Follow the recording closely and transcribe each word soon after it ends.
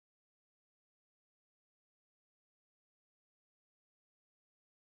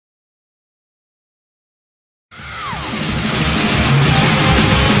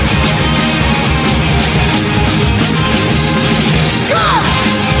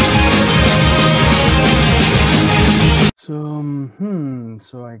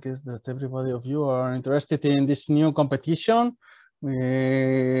So I guess that everybody of you are interested in this new competition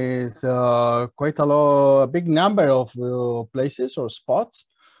with quite a big number of places or spots.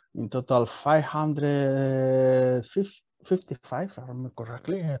 In total, 555, if I remember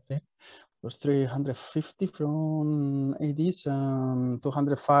correctly. I think it was 350 from ADs and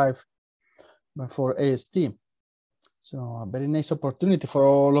 205 for AST. So a very nice opportunity for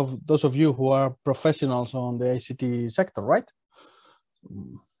all of those of you who are professionals on the ICT sector, right? Okay.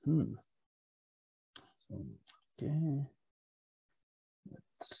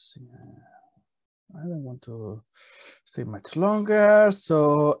 Let's see. I don't want to stay much longer,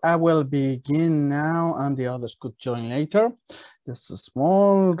 so I will begin now and the others could join later. Just a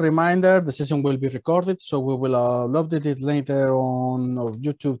small reminder, the session will be recorded, so we will upload it later on our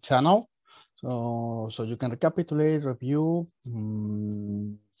YouTube channel. So you can recapitulate, review,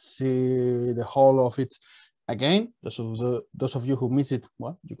 see the whole of it again. Those of you who miss it,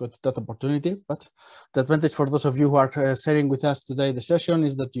 well, you got that opportunity. But the advantage for those of you who are sharing with us today the session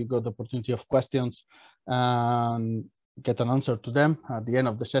is that you got the opportunity of questions and get an answer to them at the end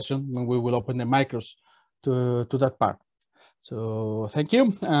of the session when we will open the micros to that part. So thank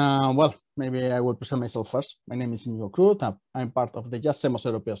you. Well, maybe I will present myself first. My name is Inigo Cruz. I'm part of the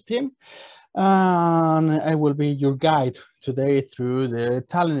yasemoseuropeos team. And I will be your guide today through the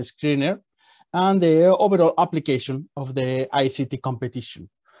Talen Screener and the overall application of the ICT competition.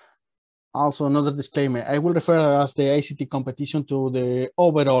 Also, another disclaimer, I will refer as the ICT competition to the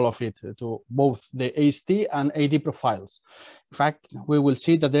overall of it, to both the AST and AD profiles. In fact, we will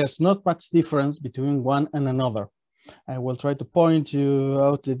see that there's not much difference between one and another. I will try to point you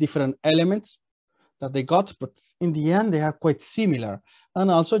out the different elements that they got, but in the end, they are quite similar.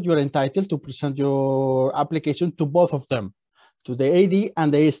 And also, you're entitled to present your application to both of them, to the AD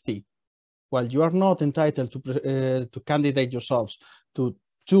and the AST. While you are not entitled to candidate yourselves to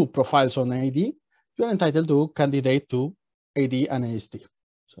two profiles on AD, you're entitled to candidate to AD and AST.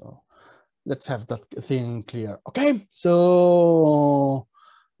 So let's have that thing clear. Okay, so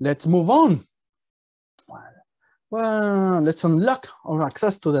let's move on. Well, let's unlock our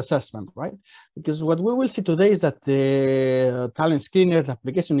access to the assessment, right? Because what we will see today is that the Talen Screener, the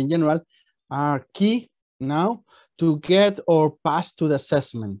application in general, are key now to get or pass to the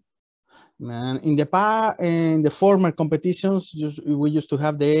assessment. And in the former competitions, we used to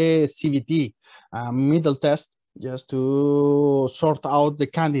have the CBT, middle test, just to sort out the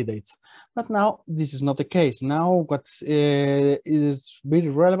candidates. But now this is not the case. Now what is very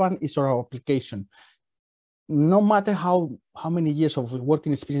relevant is our application. No matter how many years of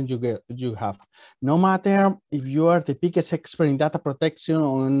working experience you have, no matter if you are the biggest expert in data protection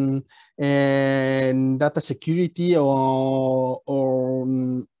on data security or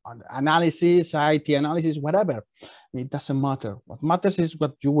analysis, IT analysis, whatever, it doesn't matter. What matters is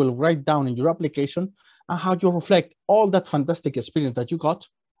what you will write down in your application and how you reflect all that fantastic experience that you got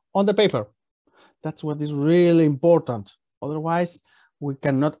on the paper. That's what is really important. Otherwise, we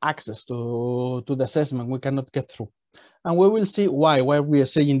cannot access to the assessment. We cannot get through. And we will see why we are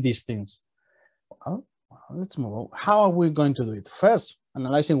saying these things. Well, let's move on. How are we going to do it? First,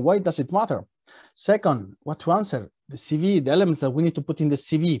 analyzing why does it matter? Second, what to answer? The CV, the elements that we need to put in the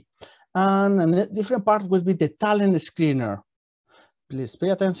CV. And a different part will be the Talen Screener. Please pay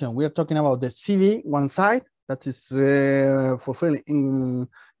attention. We are talking about the CV, one side, that is fulfilled in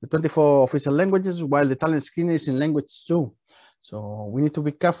the 24 official languages, while the Talen Screener is in language 2. So we need to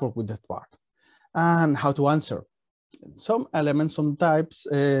be careful with that part. And how to answer. Some elements, some types,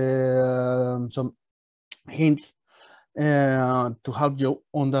 some hints to help you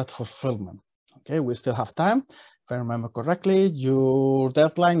on that fulfillment. Okay, we still have time. If I remember correctly, your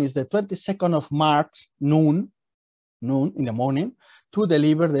deadline is the 22nd of March, noon in the morning, to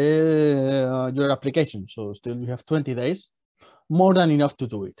deliver your application. So still you have 20 days, more than enough to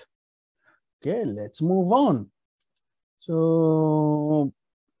do it. Okay, let's move on. So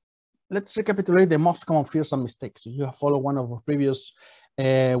let's recapitulate the most common fears and mistakes. If you have followed one of our previous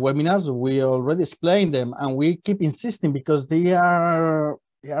webinars, we already explained them, and we keep insisting because they are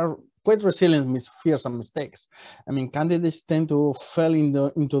quite resilient with fears and mistakes. I mean, candidates tend to fall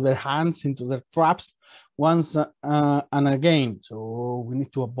into their hands, into their traps once and again. So we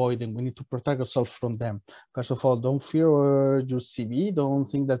need to avoid them. We need to protect ourselves from them. First of all, don't fear your CV. Don't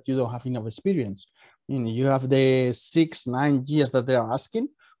think that you don't have enough experience. I mean, you have the 6-9 years that they are asking,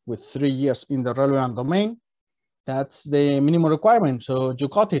 with 3 years in the relevant domain. That's the minimum requirement. So you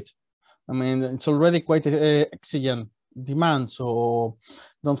got it. I mean, it's already quite exigent demand. So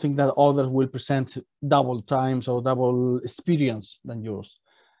don't think that others will present double times or double experience than yours.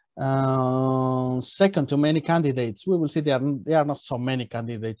 Second, too many candidates. We will see there are not so many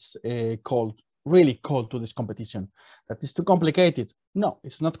candidates really called to this competition. That is too complicated. No,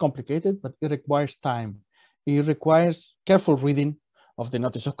 it's not complicated, but it requires time. It requires careful reading of the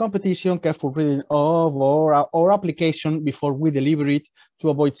notice of competition, careful reading of our application before we deliver it to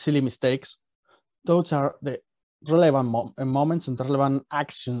avoid silly mistakes. Those are the relevant moments and relevant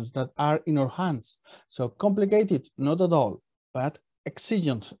actions that are in our hands. So complicated, not at all, but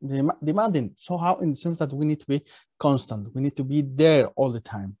exigent, demanding, somehow in the sense that we need to be constant. We need to be there all the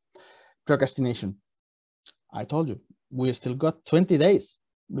time. Procrastination. I told you, we still got 20 days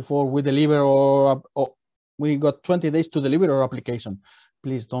before we deliver we got 20 days to deliver our application.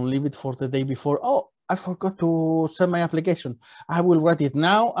 Please don't leave it for the day before. Oh, I forgot to send my application. I will write it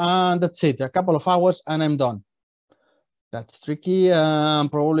now and that's it. A couple of hours and I'm done. That's tricky.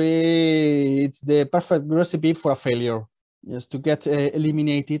 Probably it's the perfect recipe for a failure, just to get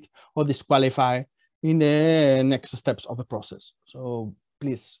eliminated or disqualified in the next steps of the process. So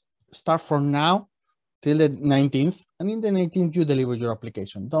please start from now till the 19th, and in the 19th you deliver your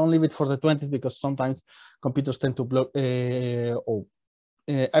application. Don't leave it for the 20th, because sometimes computers tend to block or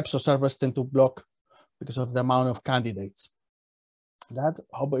EPSO servers tend to block because of the amount of candidates. That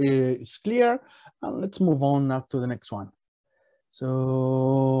is clear, and let's move on now to the next one.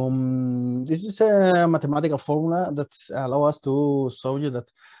 So this is a mathematical formula that allows us to show you that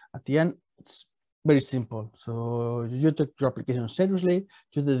at the end it's very simple. So you take your application seriously,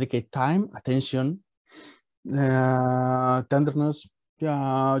 you dedicate time, attention, tenderness,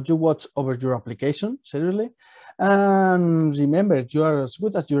 you watch over your application seriously, and remember, you are as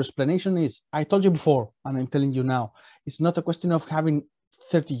good as your explanation is. I told you before, and I'm telling you now, it's not a question of having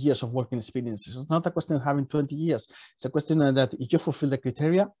 30 years of working experience. It's not a question of having 20 years. It's a question that if you fulfill the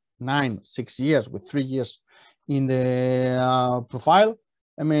criteria, 6 years with 3 years in the profile,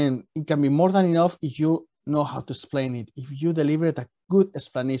 I mean, it can be more than enough if you know how to explain it, if you deliver a good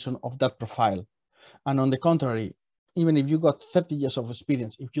explanation of that profile. And on the contrary, even if you got 30 years of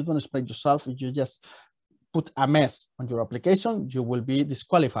experience, if you don't explain yourself, if you just put a mess on your application, you will be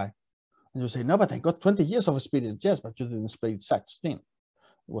disqualified. And you say, no, but I got 20 years of experience. Yes, but you didn't explain such thing.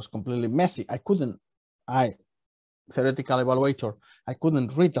 It was completely messy. Theoretical evaluator, I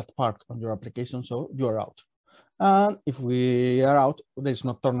couldn't read that part on your application, so you are out. And if we are out, there's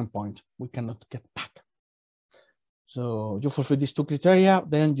no turning point. We cannot get back. So you fulfill these 2 criteria,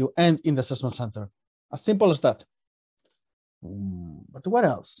 then you end in the assessment center. As simple as that. But what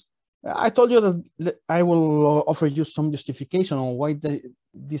else? I told you that I will offer you some justification on why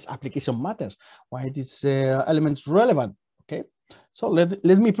this application matters, why this element is relevant. Okay, so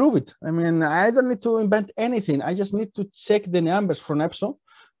let me prove it. I mean, I don't need to invent anything. I just need to check the numbers from EPSO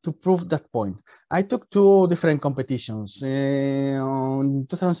to prove that point. I took 2 different competitions. In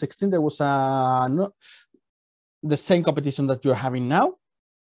 2016, there was the same competition that you're having now.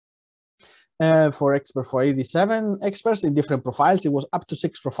 For 87 experts in different profiles. It was up to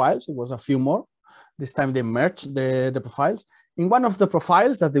 6 profiles. It was a few more. This time they merged the profiles. In one of the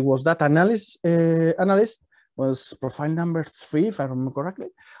profiles that there was that analyst was profile number 3, if I remember correctly.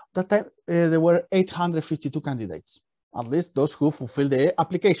 That time there were 852 candidates, at least those who fulfilled the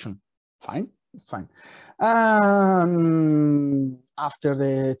application. Fine, it's fine. After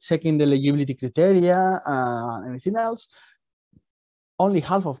the checking the eligibility criteria and anything else, only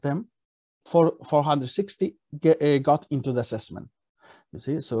half of them, 460, got into the assessment. You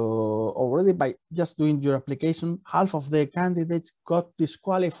see, so already by just doing your application, half of the candidates got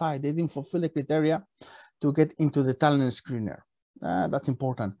disqualified. They didn't fulfill the criteria to get into the Talen Screener. That's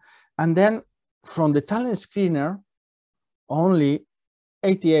important. And then from the Talen Screener, only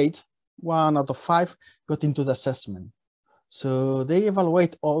 88, 1 out of 5, got into the assessment. So they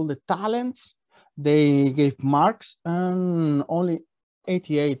evaluate all the talents, they gave marks, and only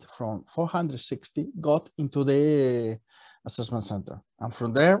 88 from 460 got into the assessment center. And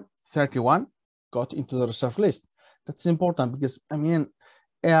from there, 31 got into the reserve list. That's important because, I mean,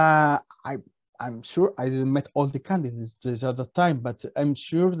 I'm sure I didn't meet all the candidates at the time, but I'm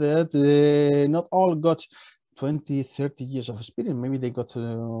sure that not all got 20, 30 years of experience. Maybe they got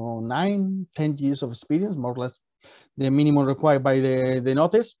 9, 10 years of experience, more or less the minimum required by the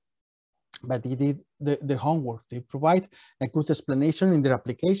notice. But they did the homework. They provide a good explanation in their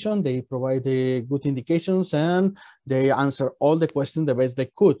application. They provide good indications, and they answer all the questions the best they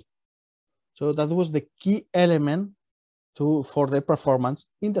could. So that was the key element for their performance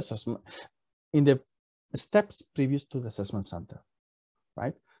in the assessment, in the steps previous to the assessment center,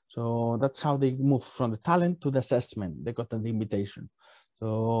 right? So that's how they move from the talent to the assessment. They got an invitation.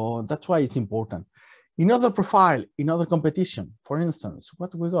 So that's why it's important. In other profile, in other competition, for instance,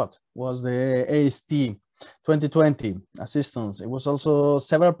 what we got was the AST 2020 assistants. It was also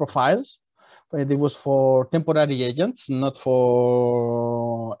several profiles, but it was for temporary agents, not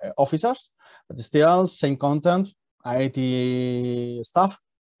for officers, but still same content, IT staff.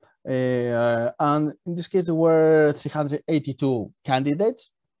 And in this case, there were 382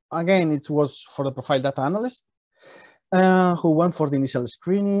 candidates. Again, it was for the profile data analyst. Who went for the initial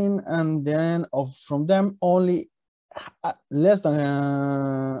screening, and then from them only less than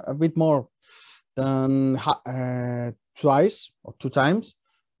a bit more than twice or 2 times,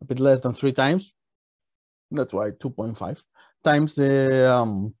 a bit less than 3 times. That's why 2.5 times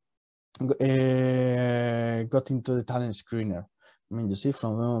got into the Talen Screener. I mean, you see,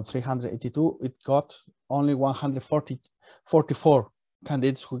 from 382, it got only 144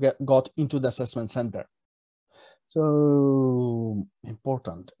 candidates who got into the assessment center. So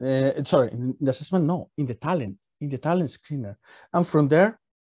important. Sorry, in the assessment, no, in the Talen Screener. And from there,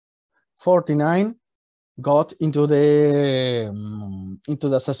 49 got into the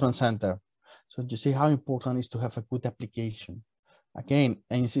assessment center. So you see how important it is to have a good application. Again,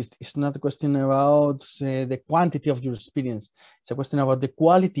 I insist, it's not a question about the quantity of your experience. It's a question about the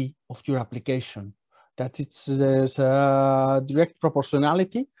quality of your application. That there's a direct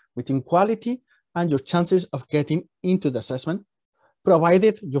proportionality between quality and your chances of getting into the assessment,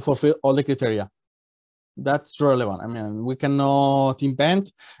 provided you fulfill all the criteria. That's relevant. I mean, we cannot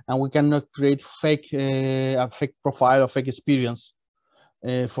invent and we cannot create a fake profile or fake experience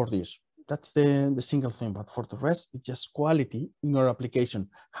for this. That's the single thing, but for the rest, it's just quality in your application,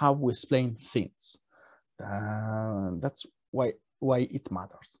 how we explain things. That's why it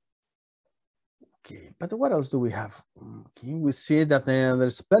matters. Okay, but what else do we have? Okay, we see that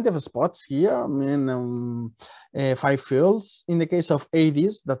there's plenty of spots here. I mean, 5 fields. In the case of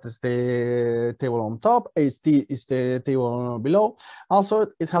ADs, that is the table on top. AST is the table below. Also,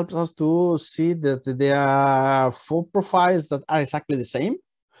 it helps us to see that there are 4 profiles that are exactly the same.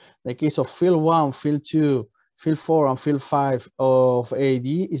 The case of field 1, field 2, field 4, and field 5 of AD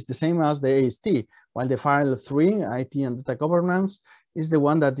is the same as the AST, while the file 3, IT and data governance, is the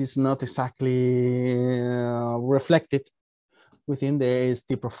one that is not exactly reflected within the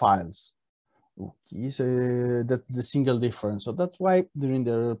AST profiles. Okay, so that's the single difference. So that's why during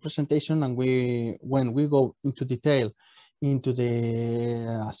the presentation and when we go into detail into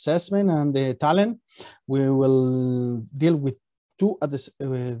the assessment and the talent, we will deal with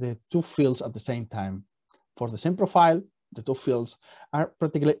the 2 fields at the same time. For the same profile, the 2 fields are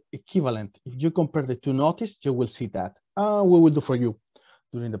practically equivalent. If you compare the 2 notices, you will see that. We will do for you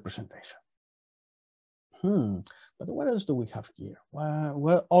during the presentation. But what else do we have here?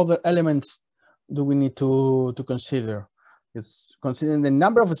 What other elements do we need to consider? Is considering the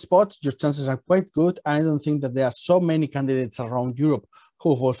number of spots, your chances are quite good. I don't think that there are so many candidates around Europe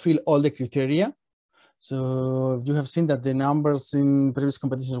who fulfill all the criteria. So you have seen that the numbers in previous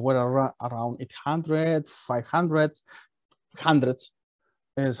competitions were around 800, 500, hundreds.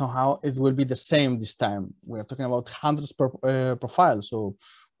 Somehow it will be the same this time. We're talking about hundreds per profile. So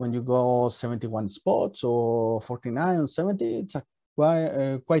when you go 71 spots or 49 or 70, it's a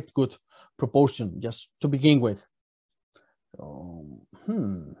quite good proportion just to begin with. So,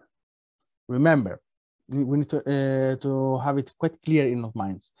 remember, we need to have it quite clear in our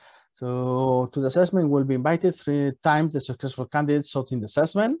minds. So to the assessment, we'll be invited 3 times the successful candidates sought in the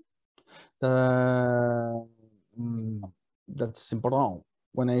assessment. That's important.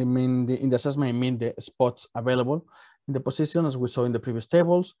 When I mean in the assessment, I mean the spots available in the position, as we saw in the previous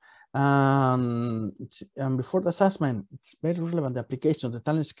tables. And before the assessment, it's very relevant, the application, the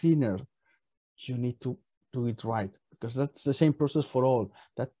Talen Screener. You need to do it right, because that's the same process for all.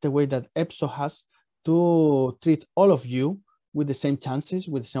 That's the way that EPSO has to treat all of you with the same chances,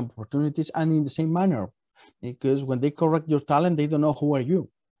 with the same opportunities, and in the same manner. Because when they correct your talent, they don't know who are you.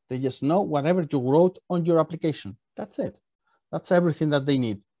 They just know whatever you wrote on your application. That's it. That's everything that they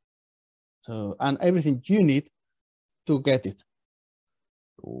need. So, and everything you need to get it.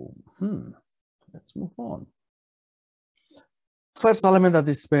 So, let's move on. First element that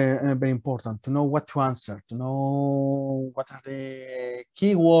is very important, to know what to answer, to know what are the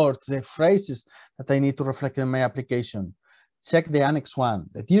keywords, the phrases that I need to reflect in my application. Check the Annex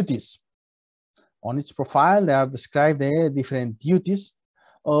 1, the duties. On each profile, they are described the different duties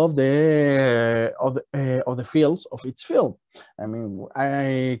of the fields of each field. I mean,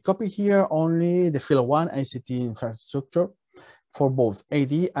 I copy here only the field 1, ICT infrastructure, for both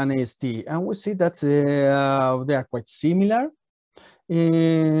AD and AST, and we see that they are quite similar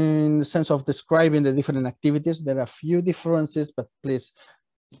in the sense of describing the different activities. There are a few differences, but please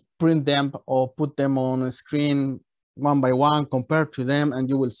print them or put them on a screen one by one, compare to them, and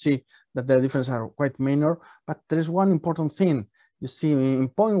you will see that the differences are quite minor. But there is one important thing. You see in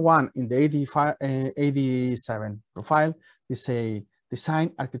point 1 in the AD7 profile, they say design,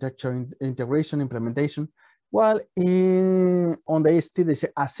 architecture, integration, implementation. While on the AST, they say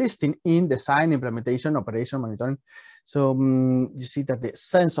assisting in design, implementation, operation, monitoring. So you see that the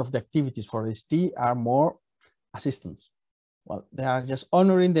sense of the activities for the AST are more assistants. Well, they are just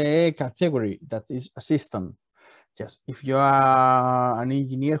honoring the category that is assistant. Yes, if you are an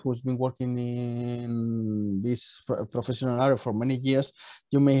engineer who's been working in this professional area for many years,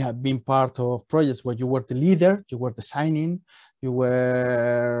 you may have been part of projects where you were the leader, you were designing, you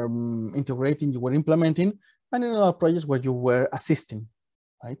were integrating, you were implementing, and in other projects where you were assisting,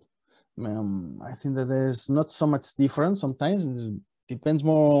 right? I think that there's not so much difference sometimes. It depends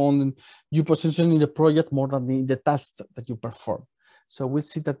more on your position in the project more than the tasks that you perform. So we'll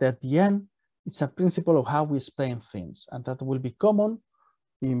see that at the end, it's a principle of how we explain things, and that will be common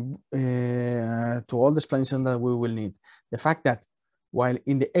in, to all the explanation that we will need. The fact that while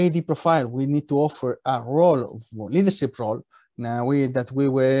in the AD profile, we need to offer a role, leadership role, now that we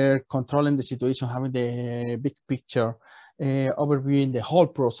were controlling the situation, having the big picture, overviewing the whole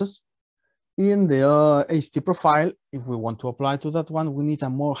process. In the AST profile, if we want to apply to that one, we need a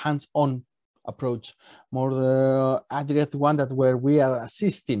more hands-on approach, more direct one that where we are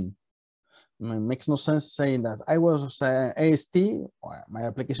assisting. It makes no sense saying that I was AST, or my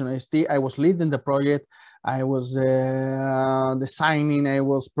application AST, I was leading the project, I was designing, I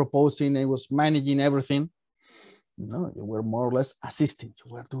was proposing, I was managing everything. No, you were more or less assisting.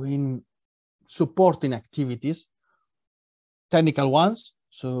 You were doing supporting activities, technical ones.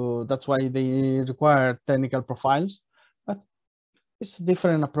 So that's why they require technical profiles, but it's a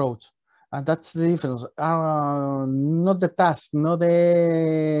different approach. And that's the difference. Not the task, not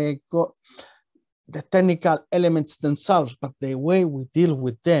the technical elements themselves, but the way we deal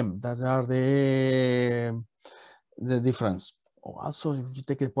with them, that are the difference. Also, if you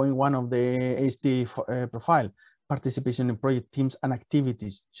take the point 1 of the AST profile, participation in project teams and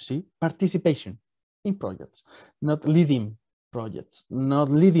activities, you see, participation in projects, not leading projects, not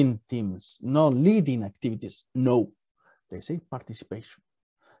leading teams, not leading activities. No, they say participation.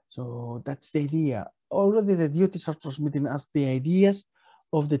 So that's the idea. Already the duties are transmitting us the ideas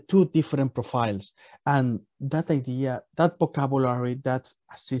of the two different profiles. And that idea, that vocabulary, that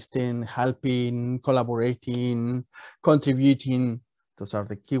assisting, helping, collaborating, contributing, those are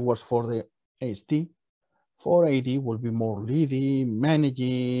the keywords for the AST. For AD will be more leading,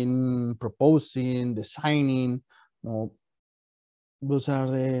 managing, proposing, designing. Those are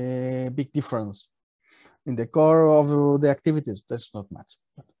the big difference. In the core of the activities, there's not much.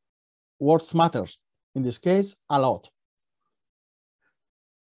 Words matters. In this case, a lot.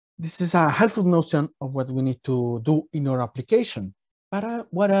 This is a helpful notion of what we need to do in our application. But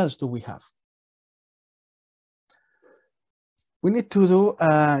what else do we have? We need to do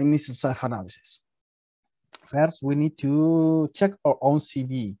initial self-analysis. First, we need to check our own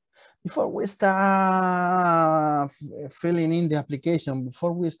CV. Before we start filling in the application,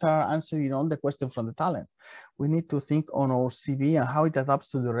 before we start answering all the questions from the talent, we need to think on our CV and how it adapts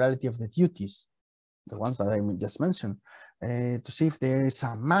to the reality of the duties, the ones that I just mentioned, to see if there is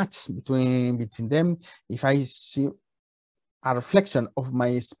a match between them, if I see a reflection of my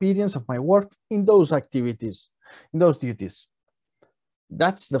experience, of my work in those activities, in those duties.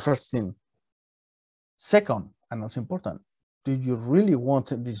 That's the first thing. Second, and most important, do you really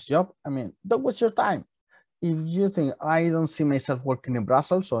want this job? I mean, don't waste your time. If you think I don't see myself working in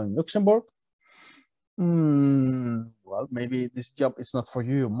Brussels or in Luxembourg, well, maybe this job is not for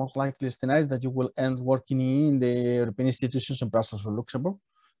you. Most likely scenario that you will end working in the European institutions in Brussels or Luxembourg,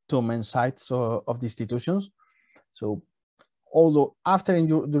 two main sites of the institutions. So although after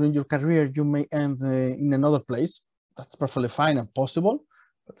during your career, you may end in another place, that's perfectly fine and possible,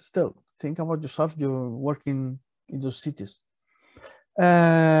 but still think about yourself, you're working in those cities. Do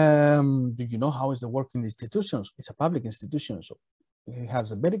you know how is the work in the institutions? It's a public institution, so it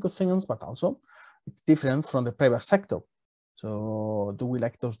has very good things, but also it's different from the private sector. So do we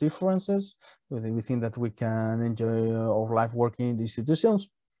like those differences? Do we think that we can enjoy our life working in the institutions?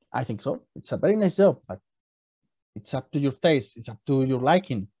 I think so. It's a very nice job, but it's up to your taste. It's up to your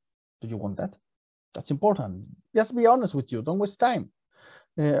liking. Do you want that? That's important. Just be honest with you. Don't waste time.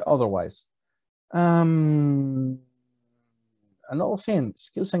 Otherwise. Another thing,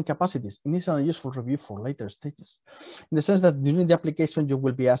 skills and capacities, initial and useful review for later stages. In the sense that during the application, you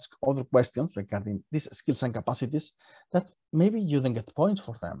will be asked other questions regarding these skills and capacities that maybe you don't get points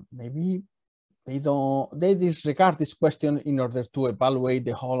for them. Maybe They disregard this question in order to evaluate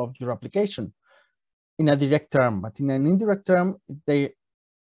the whole of your application in a direct term, but in an indirect term,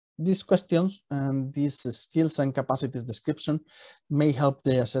 these questions and these skills and capacities description may help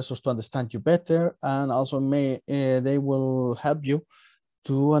the assessors to understand you better, and also they will help you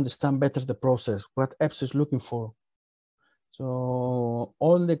to understand better the process, what EPSO is looking for. So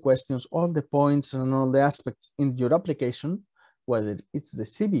all the questions, all the points, and all the aspects in your application, whether it's the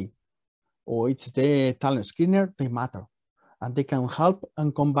CV or it's the Talen Screener, they matter. And they can help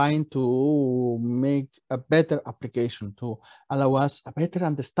and combine to make a better application, to allow us a better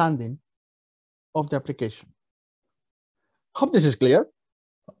understanding of the application. Hope this is clear.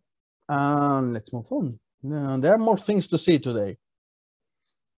 Let's move on. There are more things to see today.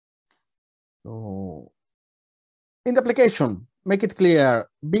 So, in the application, make it clear,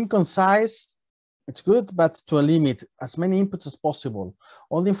 being concise, it's good, but to a limit, as many inputs as possible.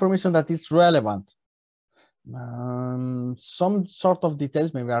 All the information that is relevant. Some sort of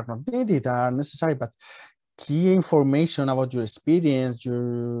details maybe are not needed, are necessary, but key information about your experience,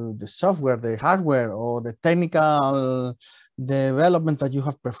 the software, the hardware, or the technical development that you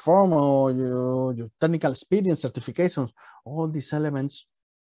have performed, or your technical experience, certifications, all these elements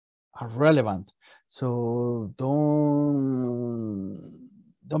are relevant. So don't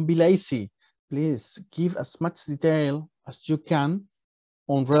be lazy. Please give as much detail as you can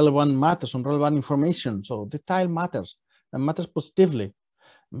on relevant matters, on relevant information. So detail matters and matters positively.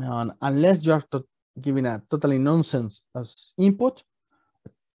 Unless you are giving a totally nonsense as input,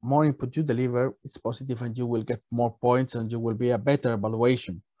 more input you deliver, it's positive, and you will get more points, and you will be a better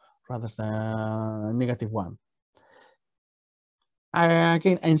evaluation rather than a negative one.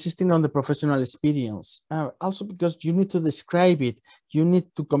 Again, insisting on the professional experience, also because you need to describe it. You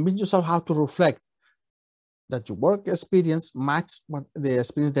need to convince yourself how to reflect that your work experience matches what the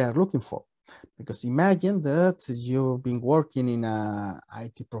experience they are looking for. Because imagine that you've been working in an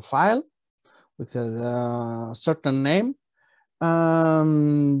IT profile with a certain name.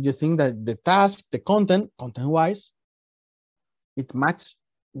 You think that the task, the content-wise, it matches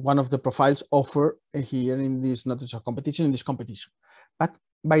one of the profiles offered here in this notice of competition, in this competition. But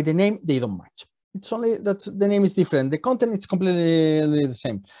by the name, they don't match. It's only that the name is different. The content is completely the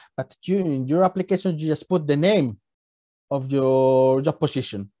same. But in your application, you just put the name of your job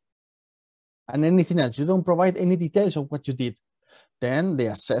position and anything else. You don't provide any details of what you did. Then the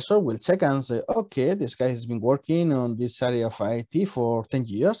assessor will check and say, okay, this guy has been working on this area of IT for 10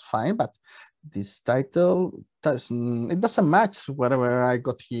 years, fine, but this title, it doesn't match whatever I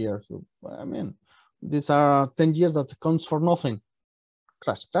got here. So, I mean, these are 10 years that counts for nothing.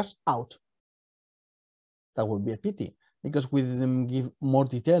 Crash, out. That would be a pity, because we didn't give more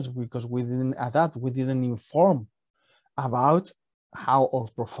details, because we didn't adapt, we didn't inform about how our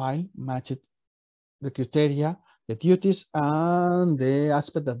profile matched the criteria, the duties, and the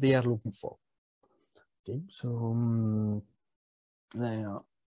aspect that they are looking for. Okay, so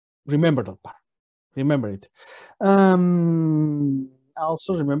remember that part. Remember it.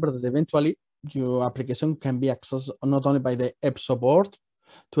 Also remember that eventually your application can be accessed not only by the EPSO board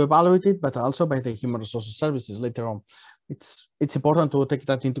to evaluate it, but also by the human resources services later on. It's important to take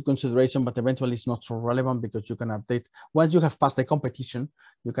that into consideration, but eventually it's not so relevant, because you can update, once you have passed the competition,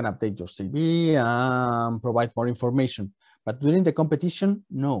 you can update your CV and provide more information. But during the competition,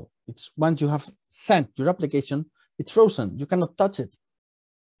 no. It's once you have sent your application, it's frozen. You cannot touch it.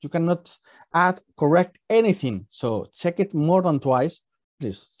 You cannot add, correct anything. So check it more than twice,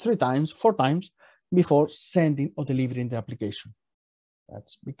 please, 3 times, 4 times before sending or delivering the application.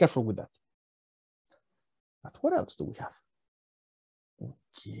 Be careful with that. But what else do we have?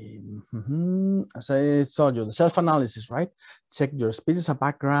 Okay. As I told you, the self-analysis, right? Check your experience and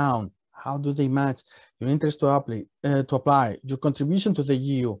background. How do they match? Your interest to apply, your contribution to the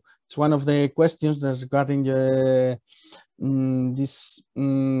EU. It's one of the questions that's regarding this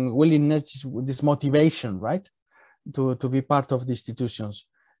willingness, this motivation, right? To be part of the institutions.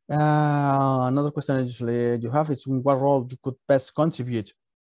 Another question usually you have is, in what role you could best contribute?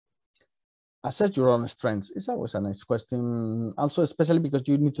 Assess your own strengths. It's always a nice question, also especially because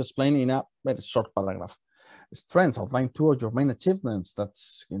you need to explain in a very short paragraph. Strengths, outline 2 of your main achievements.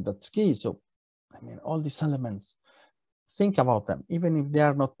 That's key. So, I mean, all these elements, think about them, even if they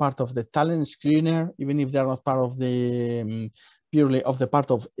are not part of the Talen Screener, even if they are not part of the purely of the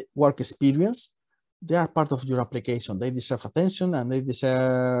part of work experience. They are part of your application. They deserve attention, and they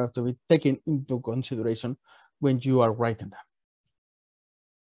deserve to be taken into consideration when you are writing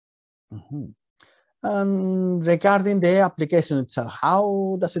them. And regarding the application itself,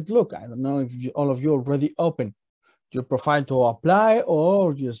 how does it look? I don't know if all of you already opened your profile to apply,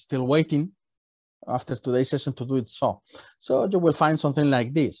 or you're still waiting after today's session to do it so. So you will find something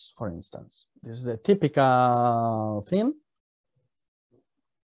like this, for instance. This is the typical thing.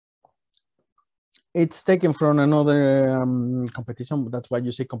 It's taken from another competition. That's why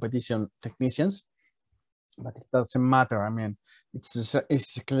you say competition technicians, but it doesn't matter. I mean, it's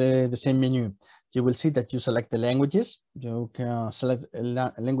basically the same menu. You will see that you select the languages. You can select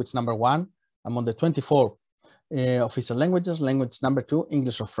language number 1 among the 24 official languages, language number 2,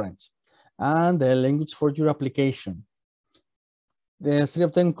 English or French, and the language for your application. The 3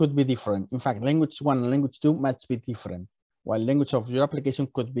 of them could be different. In fact, language 1 and language 2 must be different, while language of your application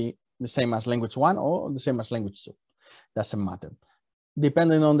could be the same as language 1 or the same as language 2. Doesn't matter.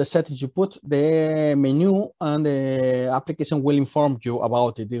 Depending on the settings you put, the menu and the application will inform you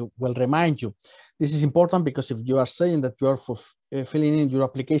about it. It will remind you. This is important because if you are saying that you are filling in your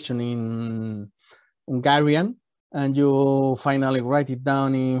application in Hungarian and you finally write it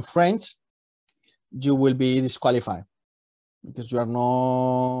down in French, you will be disqualified because you are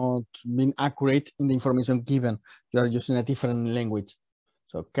not being accurate in the information given. You are using a different language.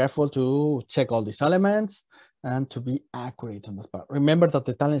 So careful to check all these elements and to be accurate on that part. Remember that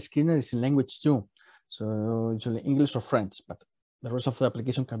the Talen Screener is in language 2. So usually English or French, but the rest of the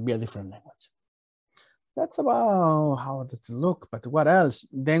application can be a different language. That's about how does it look, but what else?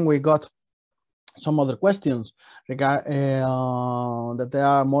 Then we got some other questions that they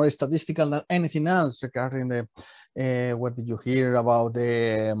are more statistical than anything else regarding the where did you hear about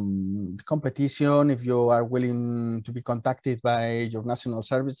the competition, if you are willing to be contacted by your national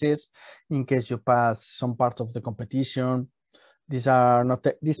services in case you pass some part of the competition. These are not,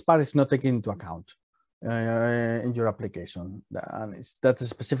 this part is not taken into account in your application, and that is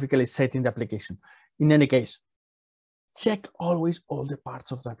specifically set in the application. In any case, check always all the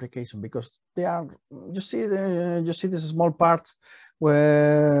parts of the application because they are, you see this small parts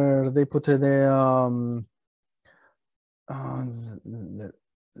where they put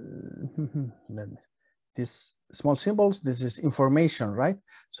these small symbols. This is information, right?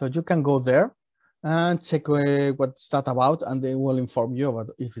 So you can go there and check what's that about, and they will inform you about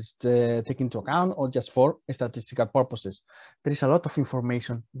if it's taken into account or just for statistical purposes. There is a lot of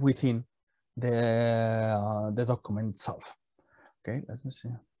information within the document itself. Okay, let me see.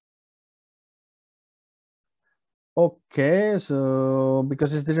 Okay, so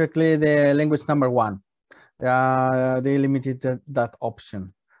because it's directly the language number 1, they limited that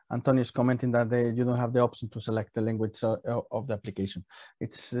option. Antonio is commenting that you don't have the option to select the language of the application.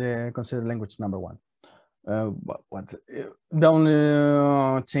 It's considered language number 1. But the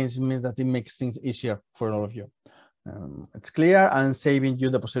only change means that it makes things easier for all of you. It's clear and saving you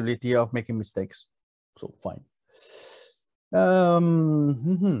the possibility of making mistakes. So fine.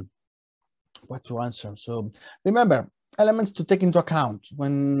 What to answer? So remember, elements to take into account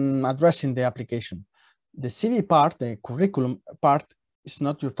when addressing the application. The CV part, the curriculum part, is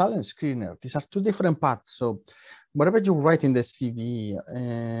not your Talen Screener. These are 2 different parts. So whatever you write in the CV,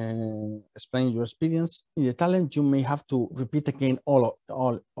 explain your experience in the Talen, you may have to repeat again all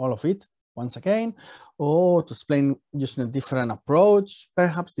of it once again, or to explain using a different approach,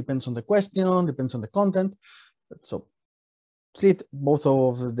 perhaps depends on the question, depends on the content. So treat both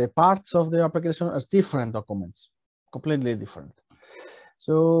of the parts of the application as different documents, completely different.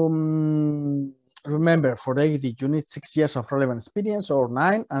 So remember, for the AD, you need 6 years of relevant experience or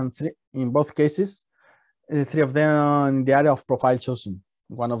 9, and 3 in both cases, 3 of them in the area of profile chosen,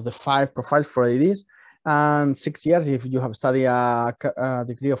 one of the 5 profiles for ADs, and 6 years if you have studied a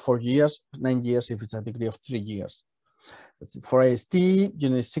degree of 4 years, 9 years if it's a degree of 3 years. That's it. For AST, you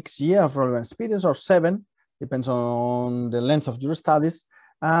need 6 years of relevant experience or 7, depends on the length of your studies,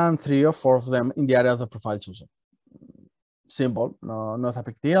 and 3 or 4 of them in the area of the profile chosen. Simple, no, not a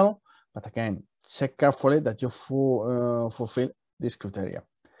big deal, but again, check carefully that you fulfill this criteria.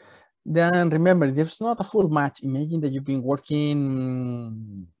 Then remember, if it's not a full match, imagine that you've been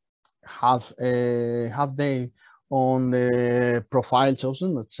working half day on the profile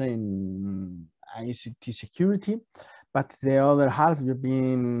chosen, let's say in ICT security, but the other half you've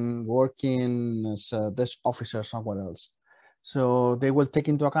been working as a desk officer somewhere else. So they will take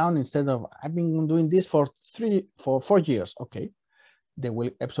into account, instead of I've been doing this for 4 years, okay,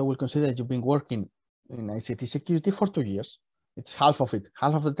 EPSO will consider that you've been working in ICT security for 2 years. It's half of it.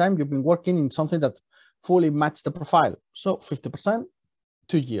 Half of the time you've been working in something that fully matches the profile. So 50%,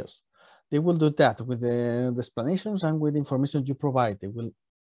 2 years. They will do that with the explanations and with the information you provide. They will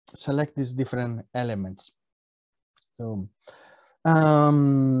select these different elements. So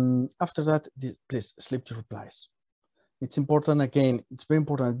after that, please slip your replies. It's important, again, it's very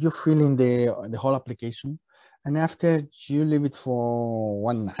important that you fill in the whole application, and after you leave it for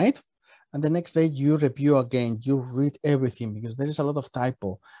one night And the next day you review again, you read everything, because there is a lot of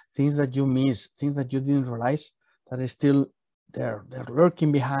typo, things that you miss, things that you didn't realize that are still there. They're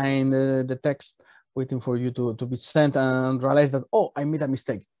lurking behind the text, waiting for you to be sent, and realize that, oh, I made a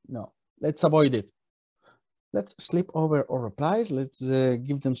mistake. No, let's avoid it. Let's sleep over our replies. Let's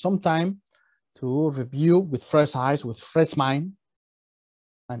give them some time to review with fresh eyes, with fresh mind,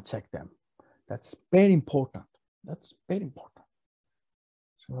 and check them. That's very important. That's very important.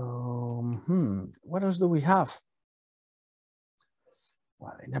 So, what else do we have?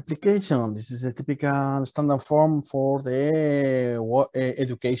 Well, in application, this is a typical standard form for the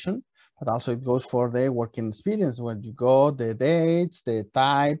education, but also it goes for the working experience, where you got the dates, the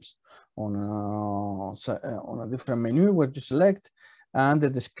types on a different menu where you select, and the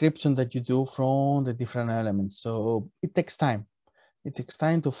description that you do from the different elements. So it takes time. It takes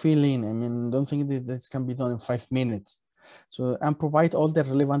time to fill in. I mean, don't think that this can be done in 5 minutes. So, and provide all the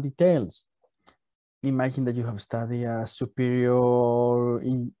relevant details. Imagine that you have studied a superior,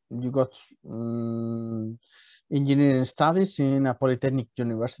 you got engineering studies in a polytechnic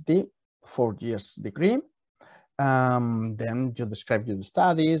university, 4 years degree. Then you describe your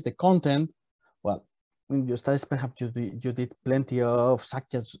studies, the content. Well, in your studies, perhaps you did plenty of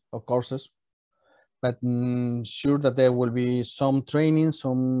subjects or courses, but sure that there will be some training,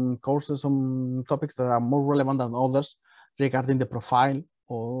 some courses, some topics that are more relevant than others regarding the profile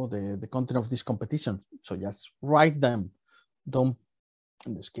or the content of this competition. So just write them. Don't,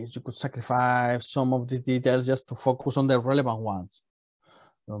 in this case, you could sacrifice some of the details just to focus on the relevant ones.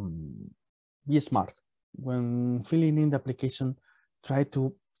 Be smart. When filling in the application, try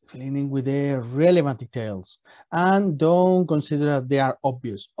to fill in with the relevant details, and don't consider that they are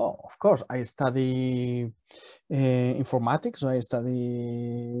obvious. Oh, of course, I study informatics, so I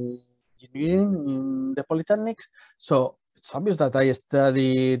study engineering in the polytechnics, so it's obvious that I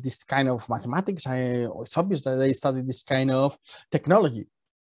study this kind of mathematics. It's obvious that I study this kind of technology.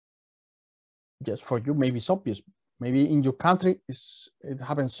 Just for you, maybe it's obvious. Maybe in your country, it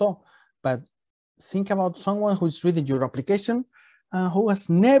happens so. But think about someone who's reading your application who has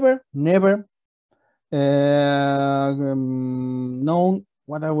never known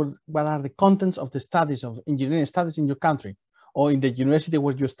what are the contents of the studies of engineering studies in your country or in the university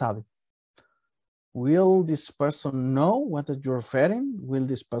where you study. Will this person know what you're referring? Will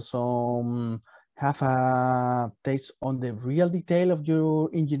this person have a taste on the real detail of your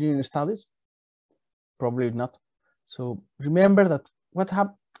engineering studies? Probably not. So remember that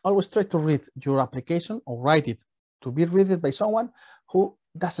always try to read your application or write it to be read by someone who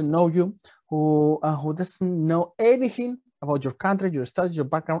doesn't know you, who doesn't know anything about your country, your studies, your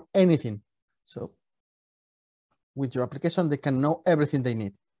background, anything. So with your application, they can know everything they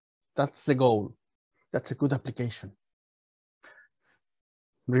need. That's the goal. That's a good application.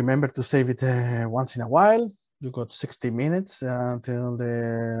 Remember to save it once in a while. You got 60 minutes until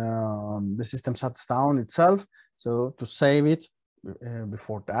the system shuts down itself. So to save it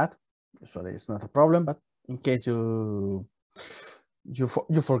before that, usually it's not a problem, but in case you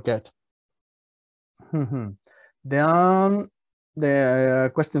forget. Then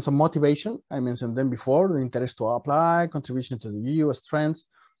the questions of motivation, I mentioned them before, the interest to apply, contribution to the EU, strengths.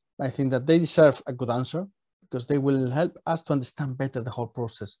 I think that they deserve a good answer because they will help us to understand better the whole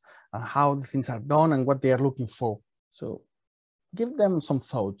process and how the things are done and what they are looking for. So give them some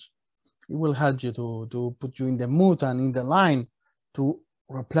thoughts. It will help you to put you in the mood and in the line to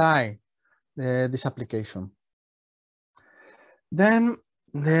reply this application. Then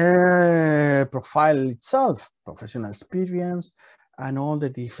the profile itself, professional experience, and all the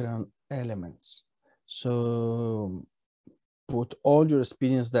different elements. So put all your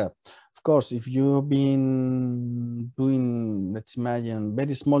experience there. Of course, if you've been doing, let's imagine,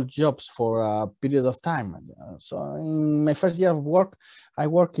 very small jobs for a period of time. So in my first year of work, I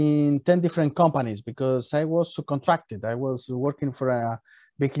worked in 10 different companies because I was subcontracted. I was working for a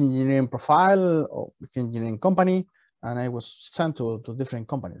big engineering profile or big engineering company, and I was sent to different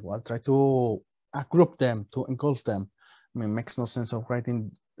companies. Well, I'll try to group them, to engulf them. I mean, it makes no sense of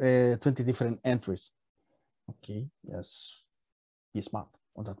writing 20 different entries. Okay, yes, be smart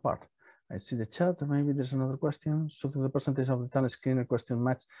on that part. I see the chat, maybe there's another question. Should the percentage of the Talen Screener question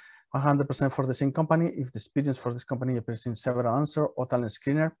match 100% for the same company if the experience for this company appears in several answers or Talen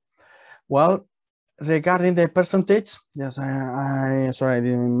Screener? Well, regarding the percentage, yes, sorry, I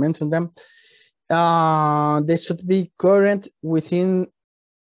didn't mention them. They should be current within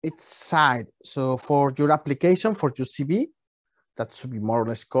its side. So for your application, for your CV, that should be more or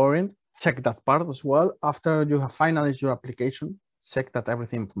less current. Check that part as well. After you have finalized your application, check that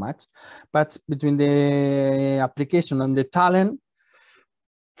everything matches. But between the application and the Talen,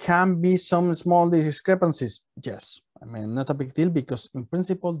 can be some small discrepancies. Yes, I mean, not a big deal, because in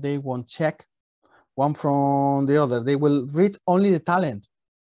principle, they won't check one from the other. They will read only the talent.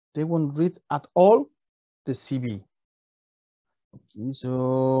 They won't read at all the CV. Okay,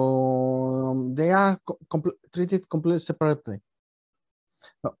 so they are treated completely separately.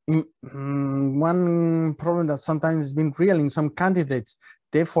 One problem that sometimes has been real in some candidates,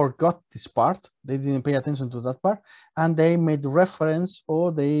 they forgot this part. They didn't pay attention to that part, and they made reference,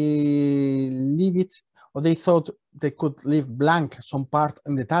 or they leave it, or they thought they could leave blank some part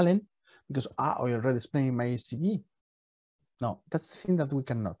in the talent because I already explained my CV. No, that's the thing that we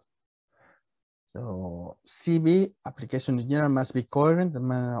cannot. So CV application in general must be coherent.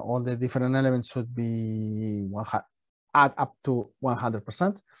 All the different elements should be add up to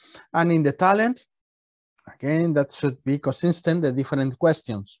 100%. And in the talent, again, that should be consistent, the different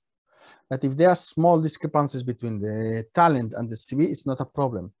questions. But if there are small discrepancies between the talent and the CV, it's not a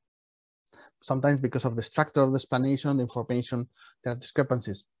problem. Sometimes because of the structure of the explanation, the information, there are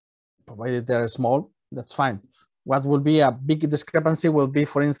discrepancies. Provided they are small, that's fine. What will be a big discrepancy will be,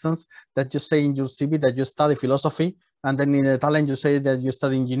 for instance, that you say in your CV that you study philosophy, and then in the talent you say that you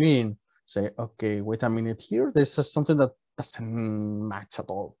study engineering. Say, okay, wait a minute here. This is something that doesn't match at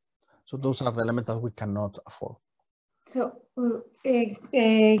all. So those are the elements that we cannot afford. So,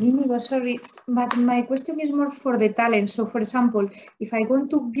 sorry, but my question is more for the talent. So, for example, if I want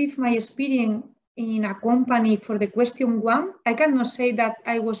to give my experience in a company for the question 1, I cannot say that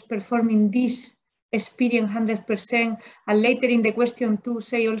I was performing this experience 100%, and later in the question 2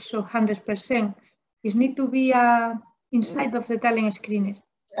 say also 100%. It needs to be inside of the talent screener.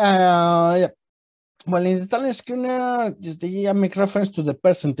 Yeah. Well, in the talent screener, they make reference to the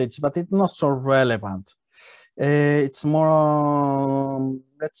percentage, but it's not so relevant. It's more,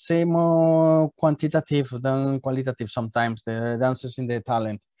 let's say, more quantitative than qualitative sometimes, the answers in the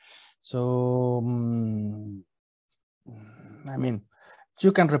talent. So, I mean,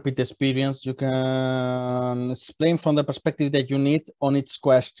 you can repeat the experience, you can explain from the perspective that you need on each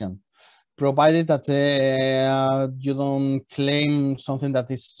question, provided that you don't claim something that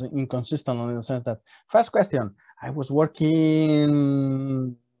is inconsistent, in the sense that, first question, I was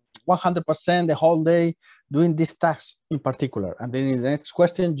working 100% the whole day doing this task in particular, and then in the next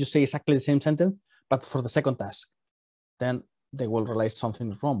question you say exactly the same sentence but for the second task. Then they will realize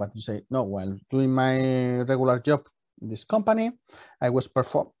something is wrong, but you say, no, while doing my regular job in this company, I was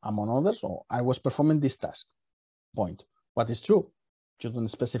among others, or I was performing this task. Point. What is true? You don't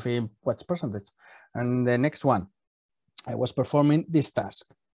specify what percentage. And the next one, I was performing this task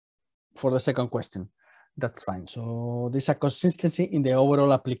for the second question. That's fine. So there's a consistency in the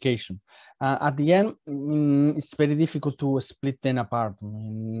overall application. At the end, it's very difficult to split them apart,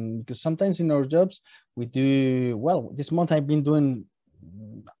 because sometimes in our jobs we do, well, this month I've been doing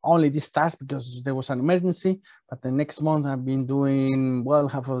only this task because there was an emergency, but the next month I've been doing, well,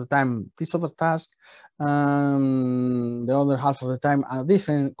 half of the time this other task, the other half of the time a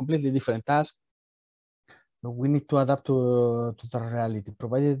completely different task. But we need to adapt to the reality,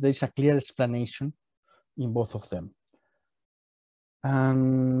 provided there is a clear explanation in both of them.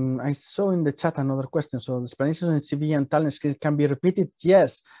 And I saw in the chat another question. So the explanations in CV and talent screen can be repeated?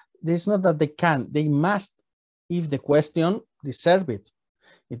 Yes, it's not that they can, they must, if the question deserves it.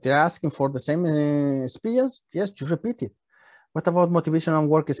 If they're asking for the same experience, yes, you repeat it. What about motivation and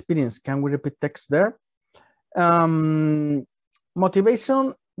work experience? Can we repeat text there?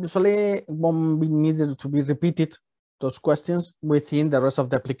 Motivation usually won't be needed to be repeated, those questions, within the rest of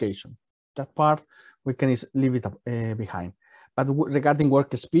the application. That part we can leave it behind. But regarding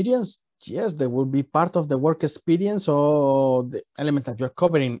work experience, yes, there will be part of the work experience or the elements that you're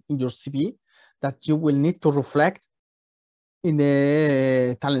covering in your CV that you will need to reflect in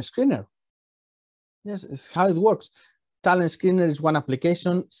the talent screener. Yes, it's how it works. Talent screener is one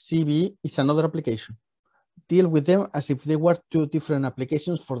application, CV is another application. Deal with them as if they were two different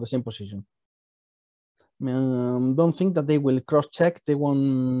applications for the same position. Don't think that they will cross-check. They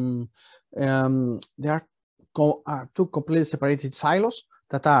won't. They are two completely separated silos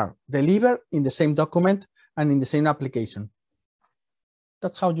that are delivered in the same document and in the same application.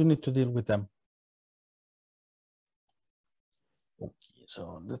 That's how you need to deal with them. Okay,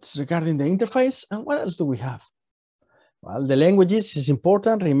 so that's regarding the interface. And what else do we have? Well, the languages is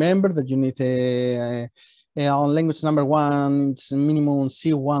important. Remember that you need on language number 1, it's minimum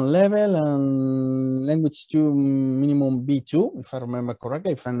C1 level, and language 2, minimum B2, if I remember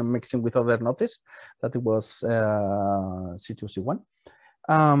correctly, if I'm mixing with other notice, that it was C2, C1.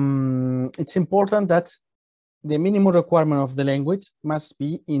 It's important that the minimum requirement of the language must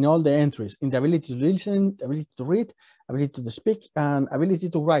be in all the entries, in the ability to listen, ability to read, ability to speak, and ability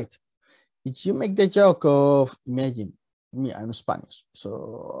to write. If you make the joke of, imagine, me, I'm Spanish,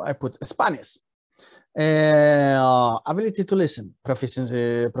 so I put Spanish. Ability to listen, proficient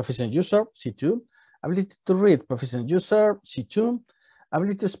user, C2. Ability to read, proficient user, C2.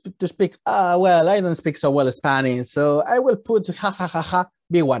 Ability to speak, well, I don't speak so well Spanish, so I will put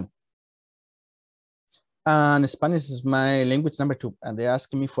B1. And Spanish is my language number 2, and they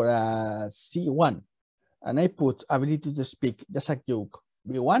asked me for a C1. And I put ability to speak, just a joke,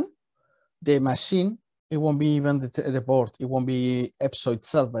 B1. The machine, it won't be even the board, it won't be EPSO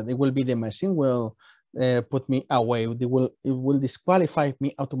itself, but it will be the machine will put me away. It will disqualify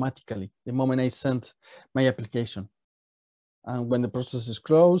me automatically the moment I send my application. And when the process is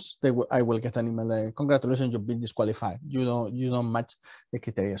closed, I will get an email, congratulations, you've been disqualified. You don't match the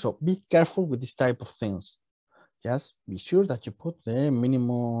criteria. So be careful with this type of things. Just be sure that you put the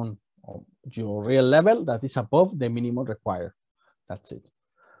minimum, your real level that is above the minimum required. That's it.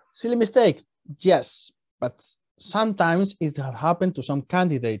 Silly mistake, yes, but sometimes it has happened to some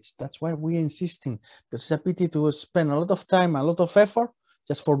candidates. That's why we're insisting. It's a pity to spend a lot of time, a lot of effort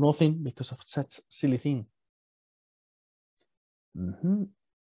just for nothing because of such silly thing.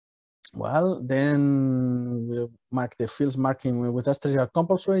 Well, then we'll mark the fields marking with asterisk are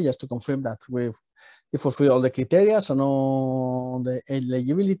compulsory just to confirm that we fulfill all the criteria and all the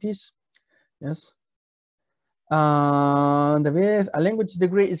eligibilities. Yes. A language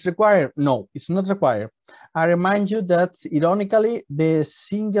degree is required? No, it's not required. I remind you that, ironically, the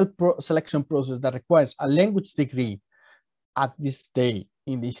single selection process that requires a language degree at this day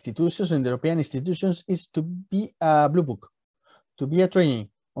in the institutions, in the European institutions, is to be a blue book, to be a trainee.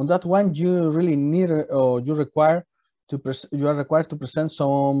 On that one, you really need, or you are required to present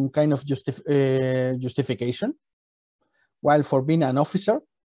some kind of justification. While for being an officer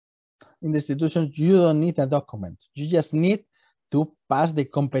in the institutions, you don't need a document. You just need to pass the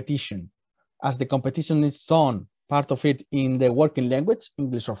competition. As the competition is done, part of it in the working language,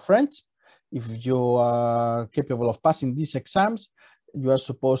 English or French. If you are capable of passing these exams, you are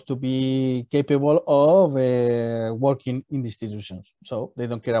supposed to be capable of working in the institutions. So they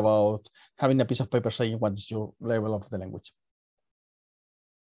don't care about having a piece of paper saying what is your level of the language.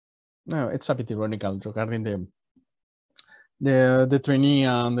 No, it's a bit ironical regarding the trainee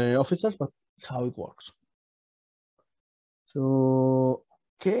and the officers, but how it works. So,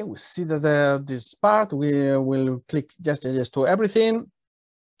 okay, we see that this part, we will click just to everything,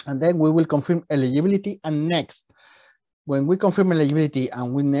 and then we will confirm eligibility, and next. When we confirm eligibility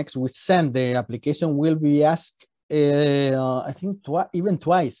and we send the application, we'll be asked, I think even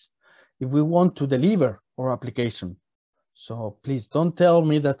twice, if we want to deliver our application. So please don't tell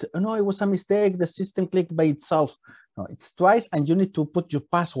me that, oh, no, it was a mistake, the system clicked by itself. No, it's twice, and you need to put your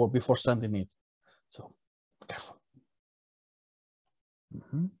password before sending it. So careful.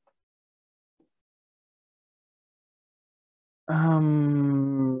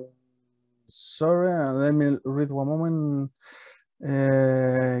 Sorry, let me read one moment.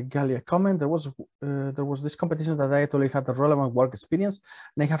 Galia comment. There was this competition that I actually had a relevant work experience,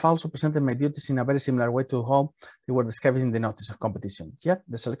 and I have also presented my duties in a very similar way to how they were described in the notice of competition. Yet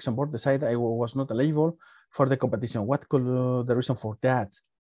the selection board decided I was not eligible for the competition. What could the reason for that?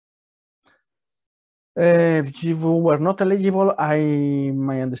 If you were not eligible,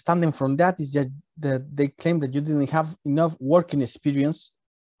 my understanding from that is that they claim that you didn't have enough working experience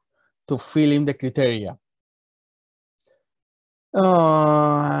to fill in the criteria.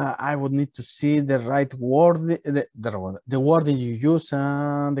 I would need to see the right word, the wording you use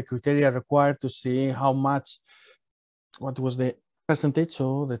and the criteria required to see how much, what was the percentage,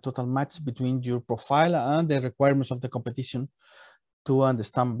 so the total match between your profile and the requirements of the competition to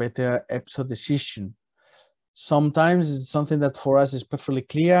understand better EPSO decision. Sometimes it's something that for us is perfectly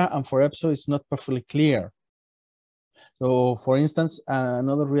clear, and for EPSO it's not perfectly clear. So, for instance,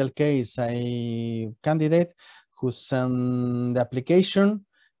 another real case, a candidate who sent the application,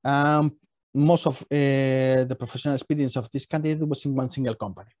 most of the professional experience of this candidate was in one single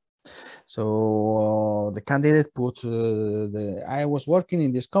company. So the candidate put, I was working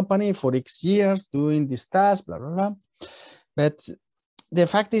in this company for X years doing this task, blah, blah, blah. But the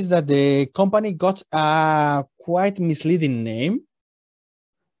fact is that the company got a quite misleading name.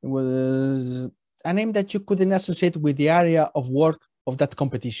 It was a name that you couldn't associate with the area of work of that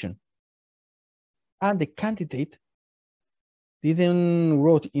competition. And the candidate didn't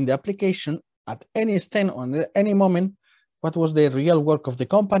wrote in the application at any extent or at any moment what was the real work of the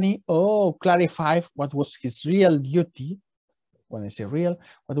company, or clarify what was his real duty. When I say real,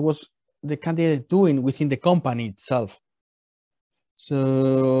 what was the candidate doing within the company itself.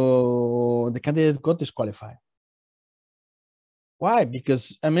 So the candidate got disqualified. Why?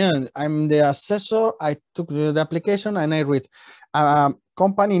 Because I mean, I'm the assessor. I took the application and I read a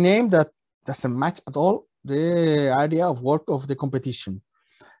company name that doesn't match at all the area of work of the competition.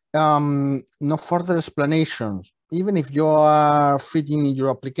 No further explanations. Even if you are fitting in your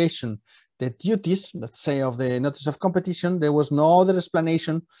application the duties, let's say, of the notice of competition, there was no other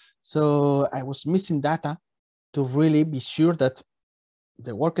explanation. So I was missing data to really be sure that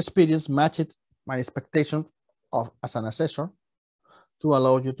the work experience matched my expectations as an assessor to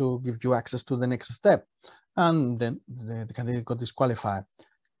allow you to give you access to the next step. And then the candidate got disqualified.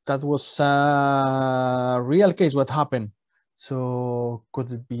 That was a real case, what happened. So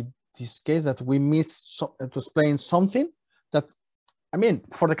could it be this case that we missed to explain something that, I mean,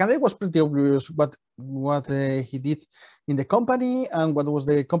 for the candidate was pretty obvious what he did in the company and what was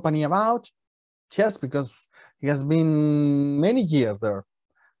the company about, just because he has been many years there.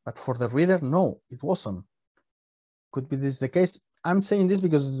 But for the reader, no, it wasn't. Could be this the case? I'm saying this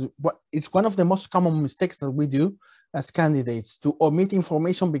because it's one of the most common mistakes that we do as candidates, to omit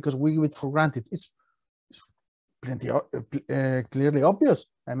information because we give it for granted. It's plenty clearly obvious.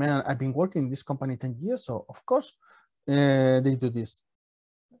 I mean, I've been working in this company 10 years, so of course they do this.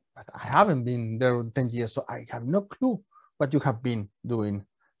 But I haven't been there 10 years, so I have no clue what you have been doing.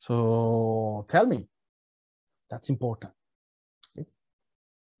 So tell me. That's important. Okay.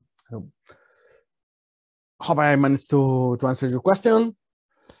 So, hope I managed to answer your question.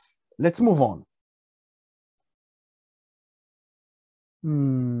 Let's move on.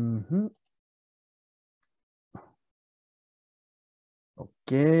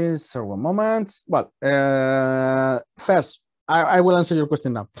 Okay, so one moment. Well, first, I will answer your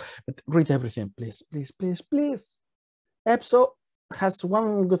question now, but read everything, please, please, please, please. EPSO has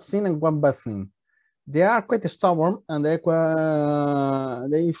one good thing and one bad thing. They are quite stubborn and they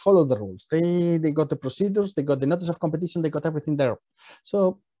follow the rules. They got the procedures, they got the notice of competition, they got everything there.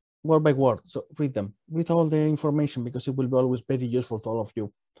 So word by word, so read them, read all the information, because it will be always very useful to all of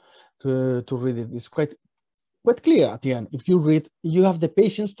you to read it. It's quite clear at the end. If you read, you have the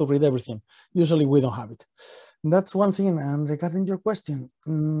patience to read everything. Usually we don't have it. And that's one thing. And regarding your question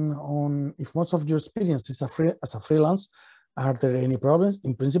on if most of your experience is as a freelance, are there any problems?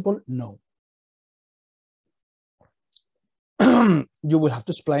 In principle, no. You will have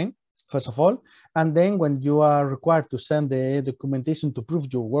to explain, first of all, and then when you are required to send the documentation to prove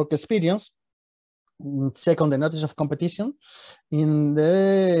your work experience, check on the notice of competition in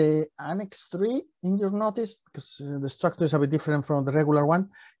the Annex 3 in your notice, because the structure is a bit different from the regular one.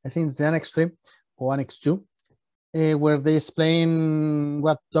 I think it's the Annex 3 or Annex 2, where they explain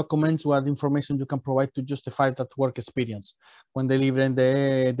what documents, what information you can provide to justify that work experience when delivering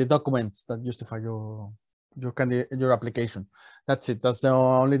the documents that justify your application. That's it. That's the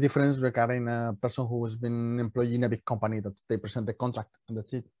only difference regarding a person who has been employed in a big company, that they present the contract, and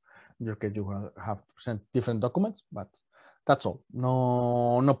that's it. In your case, you will have to present different documents, but that's all.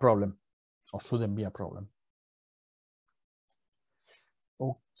 No problem, or shouldn't be a problem.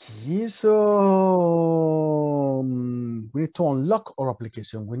 Okay, so we need to unlock our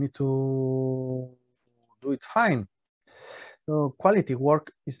application. We need to do it fine. So quality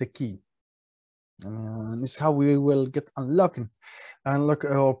work is the key. It's how we will get unlock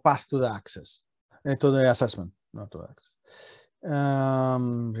or pass to the access, to the assessment, not to access.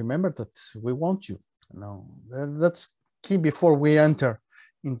 Remember that we want you. No, that's key before we enter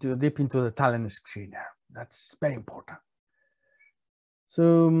deep into the Talen Screener. That's very important.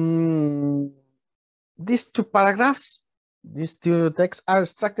 So these two paragraphs, these two texts are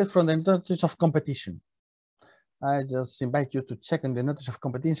extracted from the notice of competition. I just invite you to check in the notice of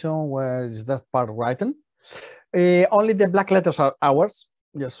competition where is that part written. Only the black letters are ours,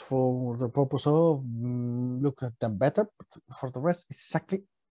 just for the purpose of look at them better. But for the rest, it's exactly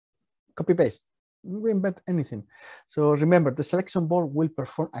copy paste. We embed anything. So remember, the selection board will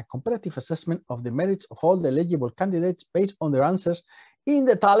perform a comparative assessment of the merits of all the eligible candidates based on their answers in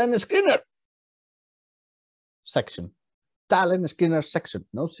the Talen Screener section. Talen Screener section,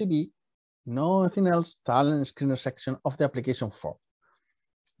 no CV. Nothing else, Talen Screener section of the application form.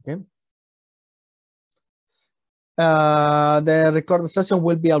 Okay. The recorded session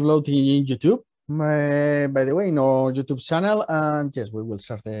will be uploaded in YouTube, by the way, in our YouTube channel, and yes, we will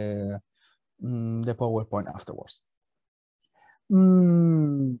share the PowerPoint afterwards.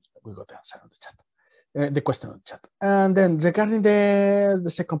 We got the answer on the chat, the question on the chat. And then regarding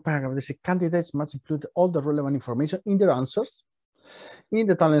the second paragraph, the candidates must include all the relevant information in their answers in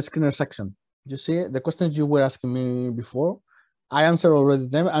the Talen Screener section. You see the questions you were asking me before, I answer already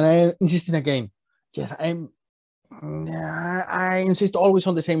them, and I insisting again. Yes, I insist always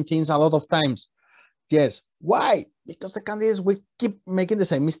on the same things a lot of times. Yes, why? Because the candidates will keep making the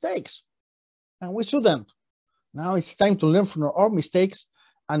same mistakes, and we shouldn't. Now it's time to learn from our mistakes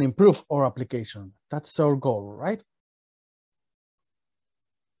and improve our application. That's our goal, right?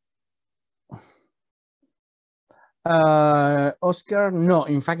 Oscar, no,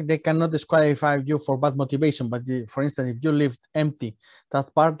 in fact, they cannot disqualify you for bad motivation. But for instance, if you leave empty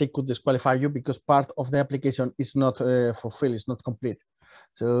that part, they could disqualify you because part of the application is not fulfilled, it's not complete.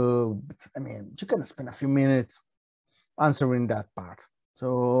 So, I mean, you can spend a few minutes answering that part.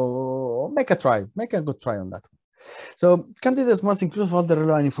 So make a good try on that. So candidates must include all the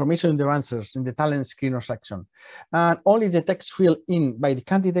relevant information in their answers in the Talen Screener section. And only the text filled in by the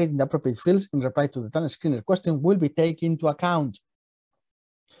candidate in the appropriate fields in reply to the Talen Screener question will be taken into account.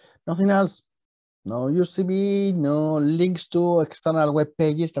 Nothing else. No UCB, no links to external web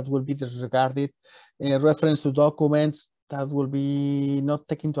pages that will be disregarded, reference to documents that will be not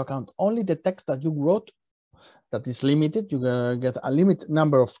taken into account. Only the text that you wrote that is limited. You get a limited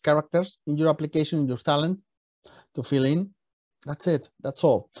number of characters in your application, in your Talen, to fill in. That's it. That's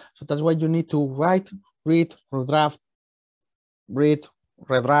all. So that's why you need to write, read, redraft, read,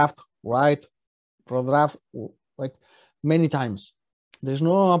 redraft, write, redraft, like many times. There's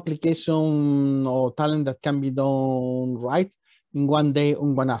no application or Talen that can be done right in one day or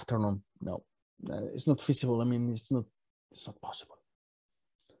one afternoon. No, it's not feasible. I mean, it's not possible.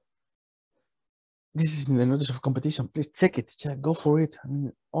 This is in the notice of competition. Please check it. Go for it. I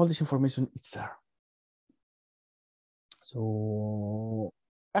mean, all this information is there. So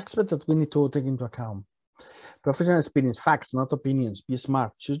aspect that we need to take into account. Professional experience, facts, not opinions. Be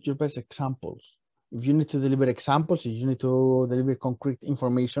smart. Choose your best examples. If you need to deliver examples, if you need to deliver concrete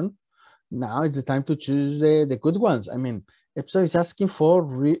information, now it's the time to choose the good ones. I mean, EPSO is asking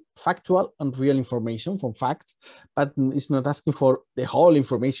for factual and real information from facts, but it's not asking for the whole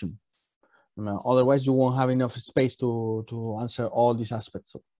information. Otherwise, you won't have enough space to answer all these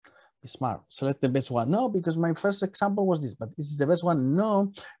aspects. So be smart. Select the best one. No, because my first example was this, but this is the best one.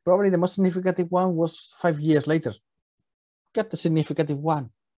 No, probably the most significant one was 5 years later. Get the significant one,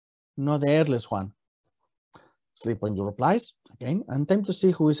 not the earliest one. Sleep on your replies again, and time to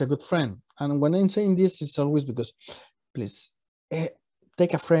see who is a good friend. And when I'm saying this, it's always because, please,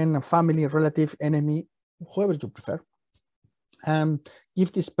 take a friend, a family, a relative, enemy, whoever you prefer, and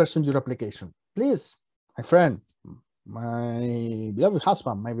give this person your application. Please, my friend, my beloved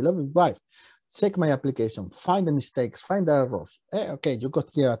husband, my beloved wife, check my application, find the mistakes, find the errors. Okay, you got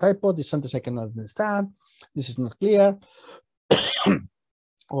here a typo, this sentence I cannot understand, this is not clear.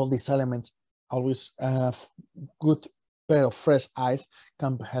 All these elements, always a good pair of fresh eyes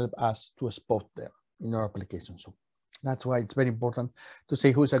can help us to spot them in our application. So that's why it's very important to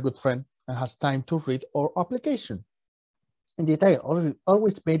say who is a good friend and has time to read our application in detail.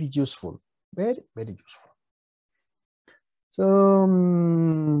 Always very useful, very, very useful. So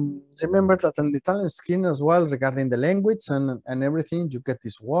remember that on the Talen screen as well, regarding the language and everything, you get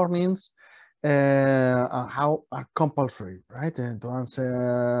these warnings how are compulsory, right? And to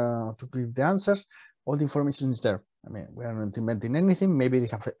answer, to give the answers, all the information is there. I mean, we are not inventing anything. Maybe they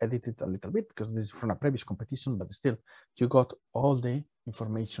have edited a little bit because this is from a previous competition, but still, you got all the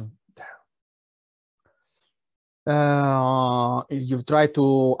information there. If you try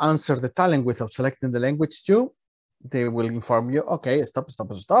to answer the Talen without selecting the language too, they will inform you, okay, stop.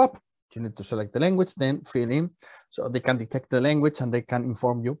 You need to select the language, then fill in, so they can detect the language and they can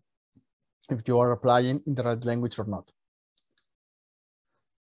inform you if you are applying in the right language or not.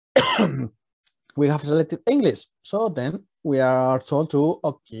 We have selected English, so then we are told to,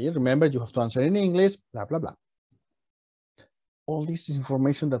 okay, remember you have to answer in English, blah, blah, blah. All this is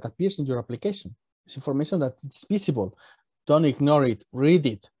information that appears in your application. It's information that is visible. Don't ignore it, read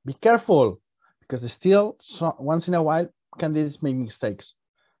it, be careful, because still, once in a while, candidates make mistakes.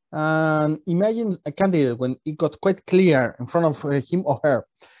 And imagine a candidate when it got quite clear in front of him or her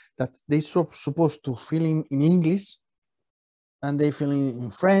that they're supposed to fill in English, and they fill in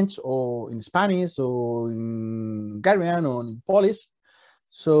French or in Spanish or in Hungarian or in Polish.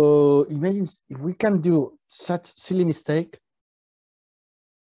 So imagine if we can do such silly mistake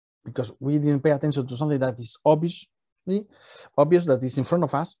because we didn't pay attention to something that is obvious that is in front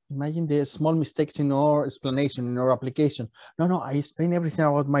of us. Imagine the small mistakes in our explanation, in our application. No, I explain everything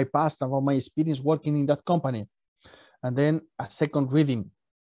about my past, about my experience working in that company. And then a second reading,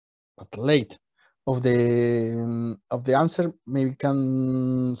 but late, of the answer maybe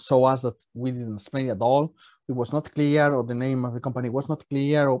can show us that we didn't explain at all. It was not clear, or the name of the company was not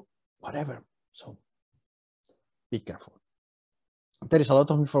clear, or whatever. So be careful. there is a lot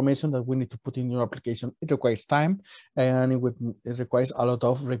of information that we need to put in your application. It requires time, and it requires a lot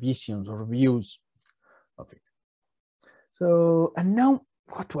of revisions or reviews of it. So, and now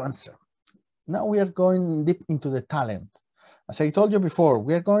what to answer? Now we are going deep into the talent. As I told you before,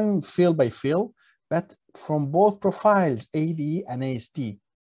 we are going field by field, but from both profiles, AD and AST,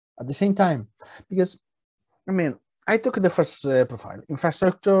 at the same time. Because, I mean, I took the first profile,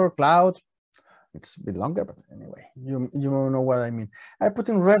 infrastructure, cloud. It's a bit longer, but anyway, you know what I mean. I put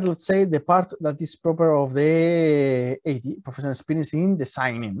in red, let's say, the part that is proper of the AD, professional experience in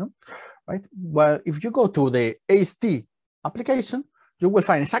designing, no? Right? Well, if you go to the AST application, you will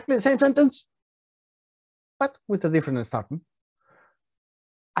find exactly the same sentence, but with a different starting.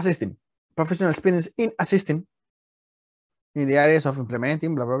 Assisting, professional experience in assisting in the areas of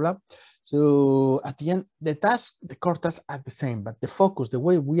implementing, blah, blah, blah. So at the end, the task, the core tasks are the same, but the focus, the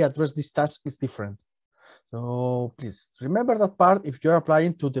way we address this task is different. So please remember that part if you're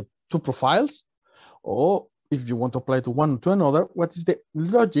applying to the two profiles, or if you want to apply to one to another, what is the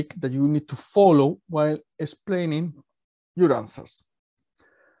logic that you need to follow while explaining your answers.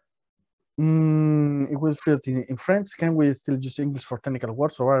 It will fit in French. Can we still use English for technical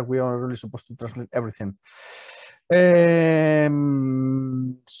words, or are we really supposed to translate everything?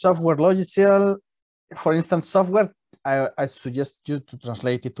 Software logiciel, for instance, software, I suggest you to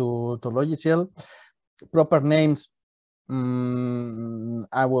translate it to logiciel. Proper names, you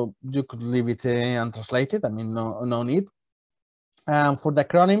could leave it untranslated. I mean, no need. For the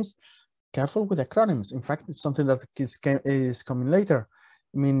acronyms, careful with acronyms. In fact, it's something that is coming later.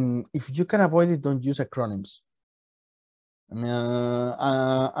 I mean, if you can avoid it, don't use acronyms. I mean,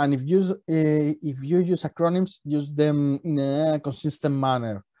 and if you use acronyms, use them in a consistent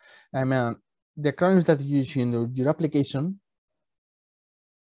manner. I mean, the acronyms that you use in your application,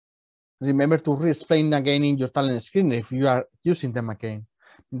 remember to re-explain again in your Talen Screener if you are using them again.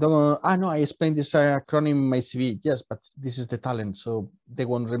 Don't, no, I explained this acronym in my CV. Yes, but this is the Talen, so they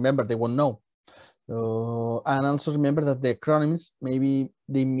won't remember, they won't know. So, and also remember that the acronyms, maybe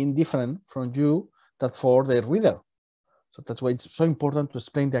they mean different from you than for the reader. So that's why it's so important to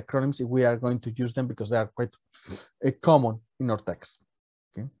explain the acronyms if we are going to use them, because they are quite common in our text.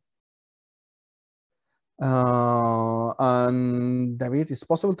 Okay. And David, is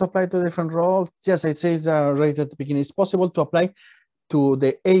possible to apply to different roles? Yes, I said right at the beginning, it's possible to apply to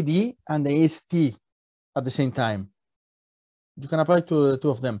the AD and the AST at the same time. You can apply to the two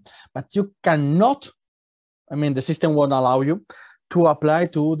of them, but you cannot, I mean, the system won't allow you to apply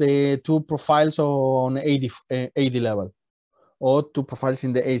to the two profiles on AD level or two profiles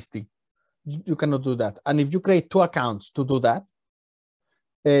in the AST. You cannot do that. And if you create two accounts to do that,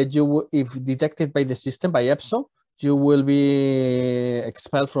 if detected by the system, by EPSO, you will be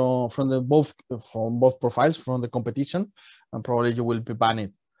expelled from both profiles from the competition, and probably you will be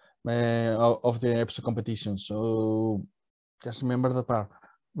banned of the EPSO competition. So just remember that part.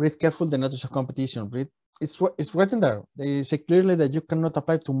 Read careful the notice of competition. Read, it's written there. They say clearly that you cannot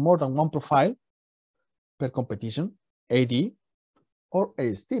apply to more than one profile per competition, AD or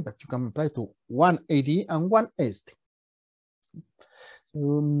AST, but you can apply to one AD and one AST.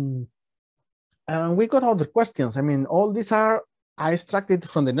 And we got other questions. I mean, all these are extracted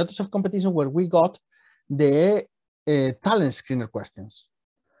from the notice of competition where we got the Talen Screener questions.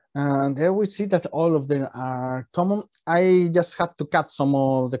 And there we see that all of them are common. I just had to cut some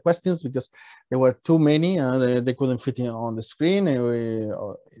of the questions because there were too many. They couldn't fit in on the screen.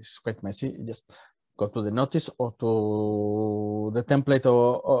 It's quite messy. Just go to the notice or to the template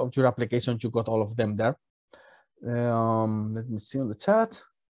of your application. You got all of them there. Let me see on the chat.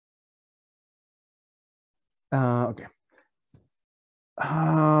 Okay.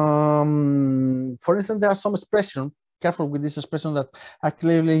 For instance, there are some expressions. Careful with this expression that are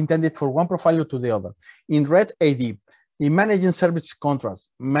clearly intended for one profile or to the other. In red, AD. In managing service contracts,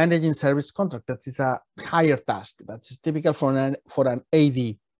 that is a higher task. That's typical for an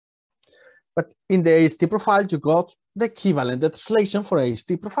AD. But in the AST profile, you got the equivalent, the translation for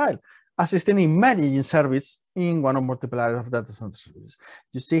AST profile, assisting in managing service in one or multiple areas of data center services.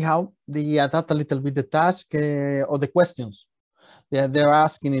 You see how they adapt a little bit the task or the questions they're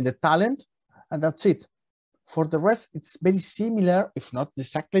asking in the talent, and that's it. For the rest, it's very similar, if not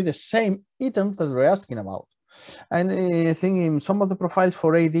exactly the same items that we're asking about. And I think in some of the profiles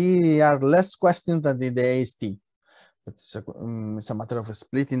for AD are less questions than in the AST. But it's a matter of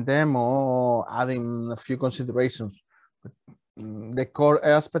splitting them or adding a few considerations. But the core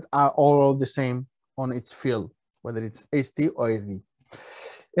aspects are all the same on its field, whether it's AST or AD.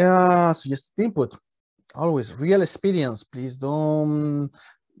 Suggested input. Always real experience. Please don't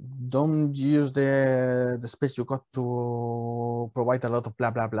don't use the space you got to provide a lot of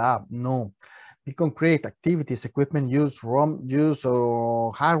blah, blah, blah. No, be concrete activities, equipment use, ROM use,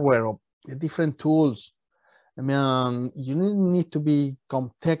 or hardware, or different tools. I mean, you need to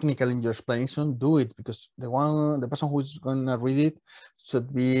become technical in your explanation. Do it, because the person who is going to read it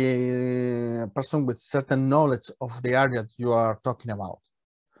should be a person with certain knowledge of the area that you are talking about.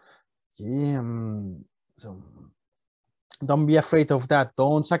 Okay, so don't be afraid of that.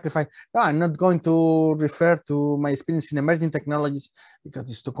 Don't sacrifice. No, I'm not going to refer to my experience in emerging technologies because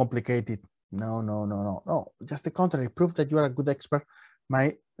it's too complicated. No. Just the contrary. Prove that you are a good expert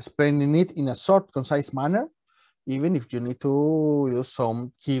by explaining it in a short, concise manner, even if you need to use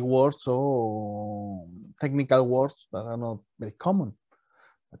some keywords or technical words that are not very common.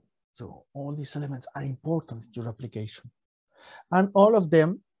 So all these elements are important in your application. And all of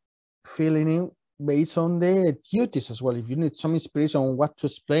them filling in based on the duties as well. If you need some inspiration on what to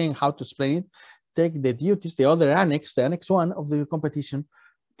explain, how to explain it, take the duties, the other annex, the annex 1 of the competition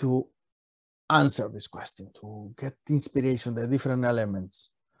to answer this question, to get the inspiration, the different elements.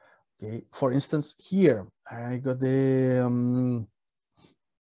 Okay, for instance, here I got the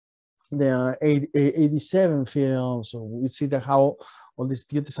 87 field, so we see that how all these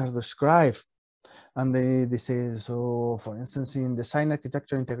duties are described. And they say, so for instance, in design,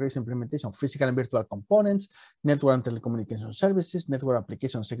 architecture, integration, implementation, physical and virtual components, network and telecommunication services, network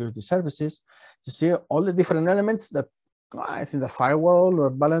application security services, you see all the different elements that I think the firewall,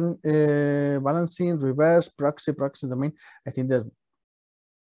 balancing, reverse, proxy domain, I think they're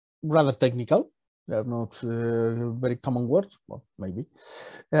rather technical. They're not very common words, well, maybe.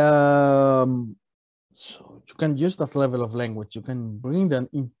 So you can use that level of language. You can bring them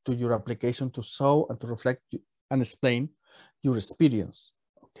into your application to show and to reflect and explain your experience.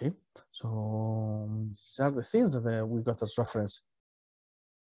 Okay, so these are the things that we got as reference.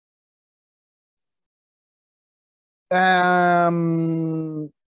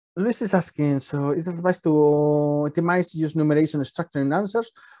 Luis is asking, so is it advice to optimize, use numeration, structure in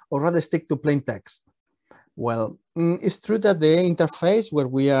answers, or rather stick to plain text? Well, it's true that the interface where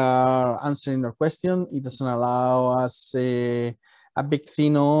we are answering our question, it doesn't allow us a big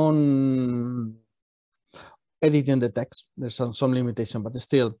thing on editing the text. There's some limitation, but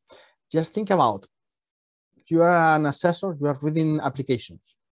still, just think about, you are an assessor, you are reading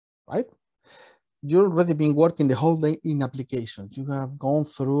applications, right? You've already been working the whole day in applications. You have gone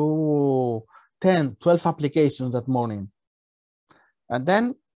through 10, 12 applications that morning. And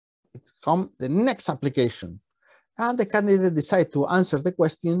then it's come the next application. And the candidate decide to answer the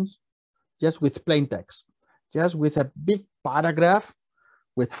questions just with plain text, just with a big paragraph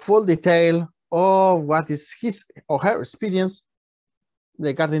with full detail of what is his or her experience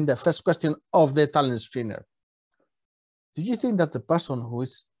regarding the first question of the Talen Screener. Do you think that the person who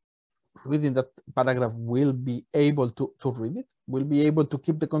is reading that paragraph will be able to read it? Will be able to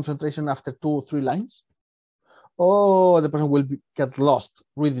keep the concentration after 2 or 3 lines? Or the person will get lost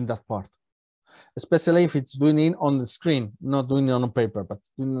reading that part? Especially if it's doing it on the screen, not doing it on paper, but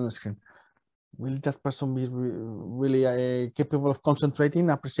doing it on the screen. Will that person be really capable of concentrating,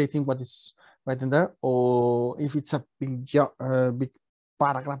 appreciating what is right in there? Or if it's a big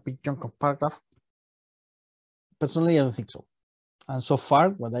paragraph, big chunk of paragraph? Personally, I don't think so. And so far,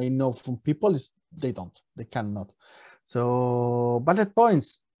 what I know from people is they cannot. So bullet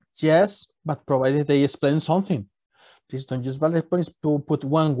points, yes, but provided they explain something. Please don't use bullet points to put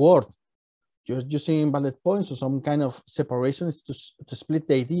one word. You're using bullet points or some kind of separation is to split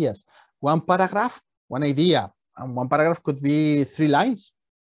the ideas. One paragraph, one idea, and one paragraph could be 3 lines,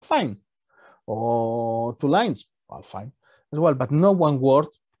 fine. Or 2 lines, well, fine as well, but not one word,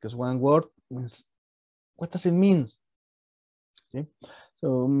 because one word means, what does it mean? Okay.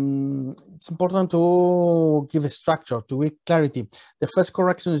 So it's important to give a structure, to give clarity. The first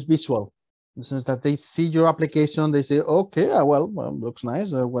correction is visual, in the sense that they see your application, they say, okay, well looks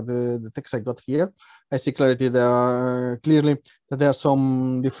nice. What the text I got here, I see clarity there clearly that there are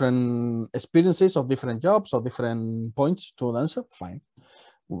some different experiences of different jobs or different points to answer. Fine.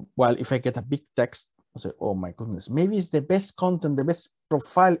 While if I get a big text, I say, oh my goodness, maybe it's the best content, the best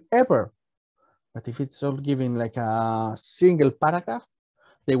profile ever. But if it's all given like a single paragraph,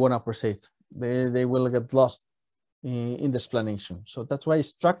 they won't appreciate. They will get lost in the explanation. So that's why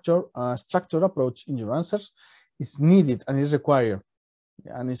structured approach in your answers is needed and is required.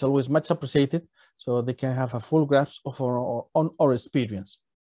 And it's always much appreciated, so they can have a full grasp of our experience.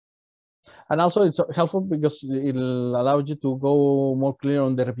 And also it's helpful because it'll allow you to go more clear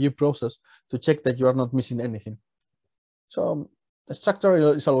on the review process to check that you are not missing anything. So the structure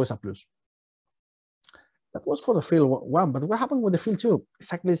is always a plus. That was for the field 1, but what happened with the field 2?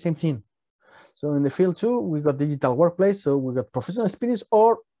 Exactly the same thing. So in the field 2, we got digital workplace, so we got professional experience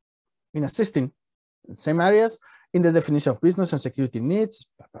or in assisting in same areas in the definition of business and security needs,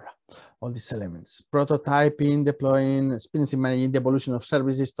 blah, blah, blah. All these elements, prototyping, deploying, experience in managing the evolution of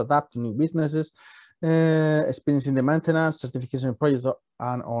services to adapt to new businesses, experience in the maintenance, certification in projects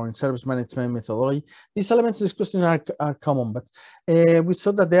or in service management methodology. These elements, these questions are common, but we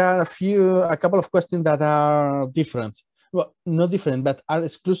saw that there are a couple of questions that are different. Well, not different, but are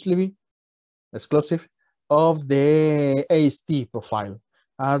exclusive of the AST profile.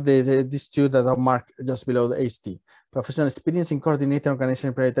 Are these two that are marked just below the AST. Professional experience in coordinating,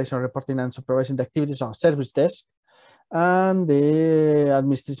 organizing, prioritizing, reporting, and supervising the activities of service desk, and the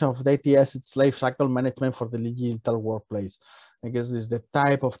administration of the AD AST life cycle management for the digital workplace. I guess this is the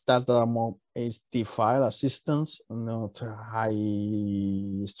type of data more AST file assistance, not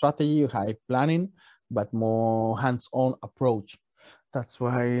high strategy, high planning, but more hands-on approach. That's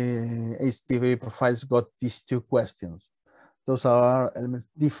why ASTV profiles got these two questions. Those are elements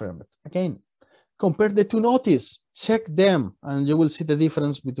different. But again, compare the two notices, check them, and you will see the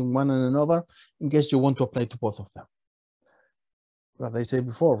difference between one and another in case you want to apply to both of them. What I said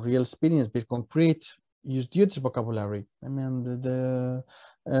before, real experience, be concrete, use duties vocabulary. I mean,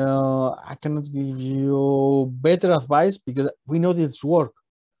 I cannot give you better advice because we know this work.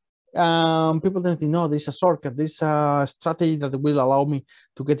 People don't know there's a shortcut, there's a strategy that will allow me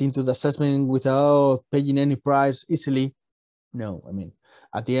to get into the assessment without paying any price easily. No, I mean,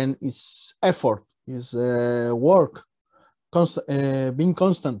 at the end, it's effort, it's work, being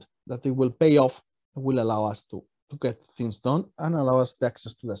constant, that it will pay off, will allow us to get things done and allow us the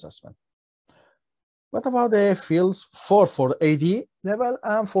access to the assessment. What about the fields 4 for the AD level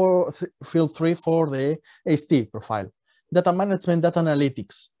and for field 3 for the AST profile? Data management, data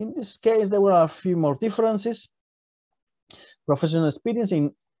analytics. In this case, there were a few more differences. Professional experience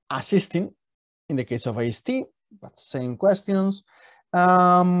in assisting, in the case of AST, but same questions.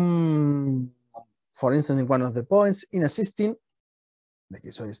 For instance, in one of the points, in assisting, in the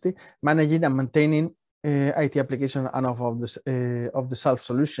case of AST, managing and maintaining IT application and of the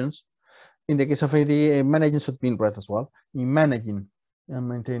self-solutions. In the case of AD, managing should be in red as well. In managing and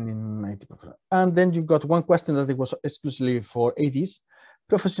maintaining IT profile. And then you got one question that it was exclusively for ADs,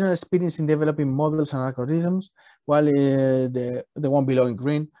 professional experience in developing models and algorithms, while the one below in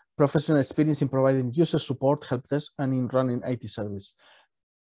green, professional experience in providing user support, help desk, and in running IT service.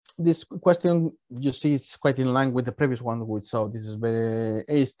 This question, you see, it's quite in line with the previous one we saw. This is the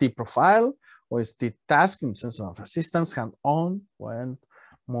AST profile or AST task in the sense of assistance, hand-on, when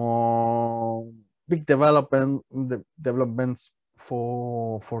more big developments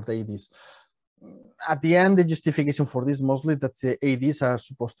for the ADs. At the end, the justification for this mostly that the ADs are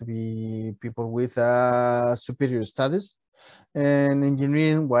supposed to be people with superior studies, and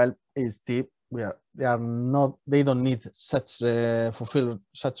engineering, while AST, they don't need such fulfill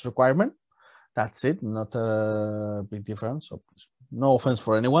such requirement. That's it, not a big difference. So no offense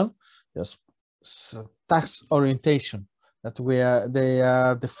for anyone, just task orientation that they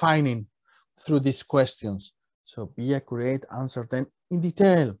are defining through these questions. So be accurate, answer them in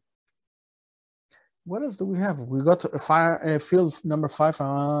detail. What else do we have? We got field number 5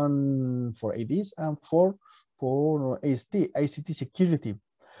 for ADs and 4 for AST, ICT security.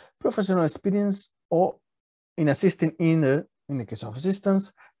 Professional experience or in assisting in the case of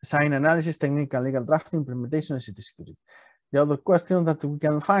assistance, design analysis, technical legal drafting, implementation, ICT security. The other question that we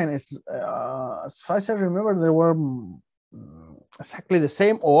can find is, as far as I remember, there were exactly the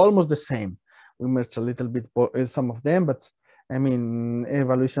same or almost the same. We merged a little bit some of them, but I mean,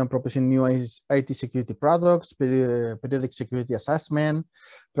 evaluation and proposing new IT security products, periodic security assessment,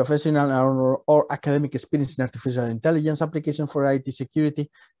 professional or academic experience in artificial intelligence application for IT security. In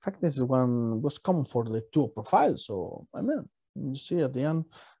fact, this one was common for the two profiles. So, I mean, you see at the end,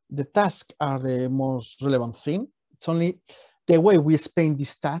 the tasks are the most relevant thing. It's only the way we explain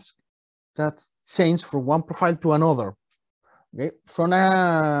this task that changes from one profile to another. Okay, from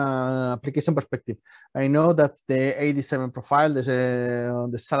an application perspective, I know that the 87 profile,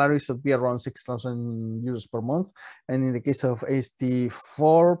 the salary should be around 6,000 euros per month. And in the case of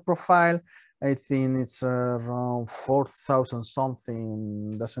AST4 profile, I think it's around 4,000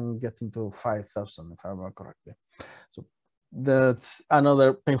 something, doesn't get into 5,000 if I remember correctly. So that's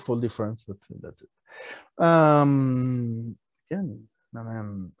another painful difference, but that's it. Yeah.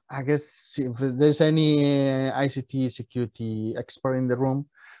 I guess if there's any ICT security expert in the room,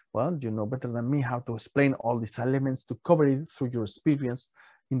 well, you know better than me how to explain all these elements, to cover it through your experience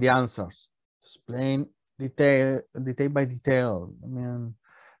in the answers. Explain detail by detail. I mean,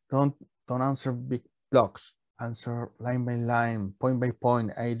 don't answer big blocks. Answer line by line, point by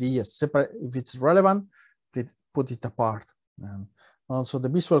point, ideas separate. If it's relevant, put it apart. And also the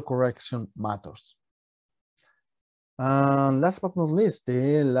visual correction matters. And last but not least,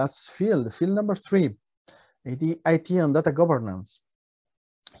 the last field number 3, IT and data governance.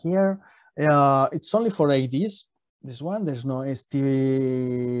 Here, it's only for ADs. This one, there's no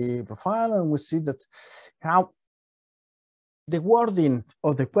ST profile, and we see that how the wording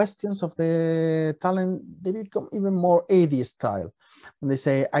of the questions of the Talen, they become even more AD style. When they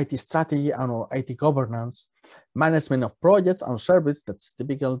say IT strategy and IT governance, management of projects and service, that's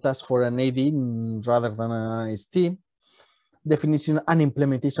typical task for an AD rather than an ST, definition and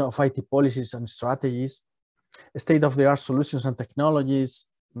implementation of IT policies and strategies, state-of-the-art solutions and technologies,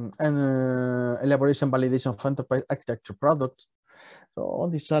 and elaboration validation of enterprise architecture products. So all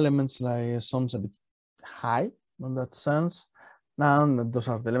these elements like sounds a bit high in that sense, and those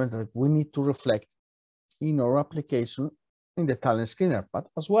are the elements that we need to reflect in our application in the Talen Screener, but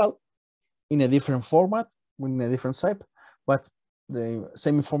as well in a different format, in a different type, but the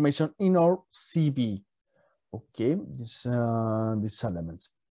same information in our CV. Okay, these elements.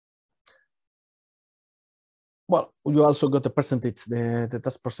 Well, you also got the percentage, the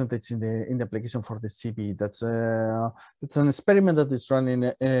task percentage in the application for the CV. That's an experiment that is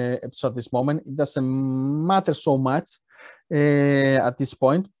running EPSO at this moment. It doesn't matter so much at this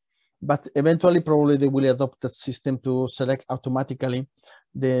point, but eventually probably they will adopt the system to select automatically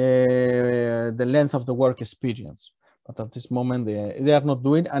the length of the work experience. But at this moment, they are not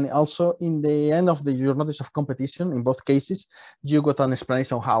doing. And also in the end of your notice of competition, in both cases, you got an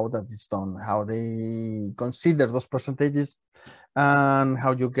explanation of how that is done, how they consider those percentages, and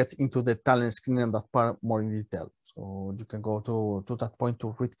how you get into the Talen Screener and that part more in detail. So you can go to that point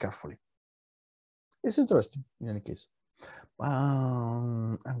to read carefully. It's interesting in any case.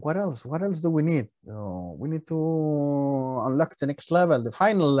 And what else? What else do we need? We need to unlock the next level, the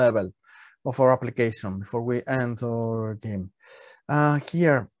final level of our application before we end our game.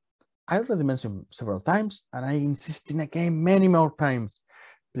 Here, I already mentioned several times, and I insist in again many more times,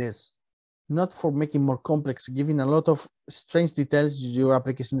 please, not for making more complex, giving a lot of strange details, your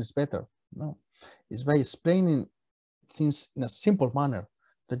application is better. No, it's by explaining things in a simple manner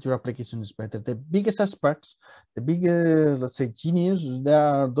that your application is better. The biggest experts, the biggest, let's say, genius, there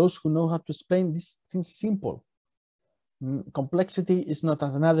are those who know how to explain these things simple. Complexity is not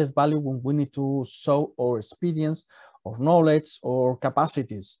an added value when we need to show our experience or knowledge or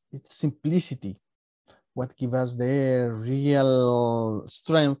capacities. It's simplicity what gives us the real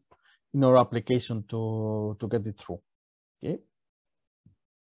strength in our application to get it through. Okay.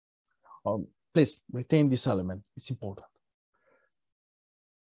 Please retain this element. It's important.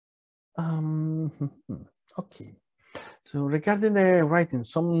 Okay. So regarding the writing,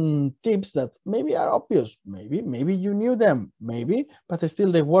 some tips that maybe are obvious, maybe you knew them, maybe, but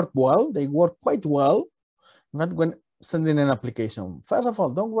still they work well, they work quite well, but when sending an application. First of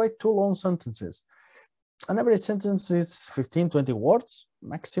all, don't write too long sentences. An average sentence is 15, 20 words,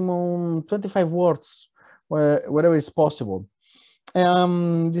 maximum 25 words, wherever is possible.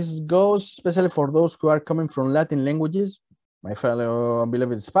 This goes especially for those who are coming from Latin languages, my fellow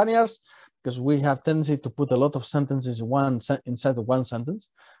beloved Spaniards, because we have tendency to put a lot of sentences inside of one sentence.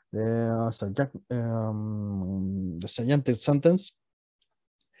 The subjunctive sentence,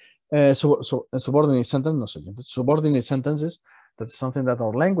 subordinate sentence, no subjunctive, subordinate sentences. That's something that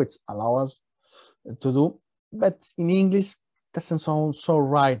our language allows us to do, but in English it doesn't sound so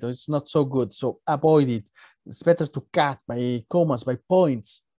right, or it's not so good. So avoid it. It's better to cut by commas, by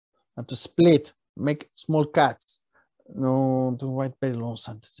points, and to split, make small cuts. No, to write very long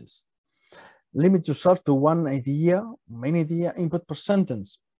sentences. Limit yourself to one idea, main idea input per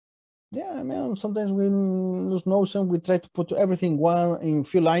sentence. Yeah, I mean, sometimes we lose notion, we try to put everything in a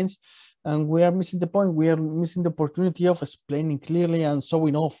few lines, and we are missing the point. We are missing the opportunity of explaining clearly and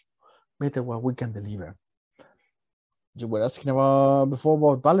showing off better what we can deliver. You were asking before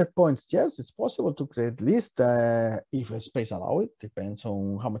about bullet points. Yes, it's possible to create list if a space allows it. Depends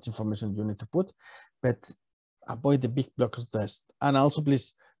on how much information you need to put, but avoid the big block test. And also,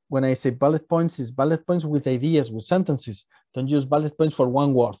 please, when I say bullet points, it's bullet points with ideas, with sentences. Don't use bullet points for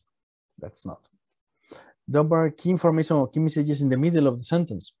one word. That's not. Don't put key information or key messages in the middle of the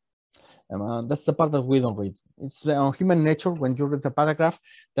sentence. That's the part that we don't read. It's on human nature when you read a paragraph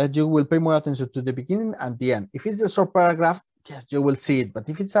that you will pay more attention to the beginning and the end. If it's a short paragraph, yes, you will see it. But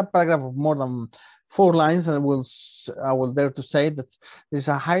if it's a paragraph of more than 4 lines, I will dare to say that there's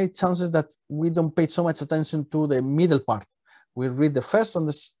a high chances that we don't pay so much attention to the middle part. We read the first and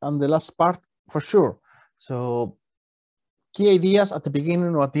the last part for sure. So key ideas at the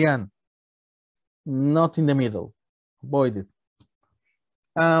beginning or at the end. not in the middle. Avoid it.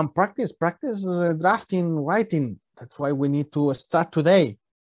 Practice drafting, writing. That's why we need to start today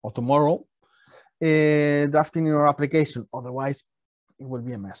or tomorrow drafting your application. Otherwise, it will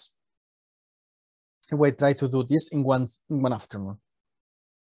be a mess. Anyway, try to do this in one afternoon.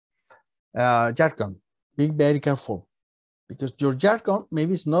 Jargon. Be very careful, because your jargon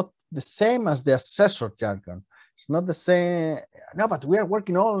maybe is not the same as the assessor jargon. It's not the same. No, but we are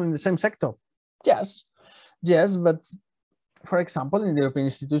working all in the same sector. Yes, but for example, in the European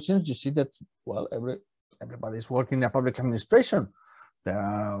institutions, you see that, well, everybody is working in a public administration,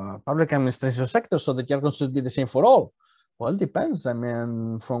 the public administration sector, so the jargon should be the same for all. Well, it depends. I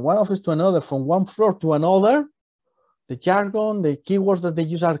mean, from one office to another, from one floor to another, the jargon, the keywords that they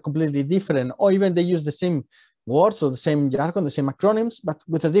use are completely different, or even they use the same words or the same jargon, the same acronyms, but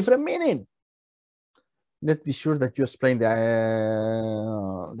with a different meaning. Let's be sure that you explain the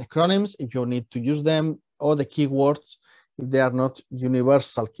acronyms if you need to use them, or the keywords if they are not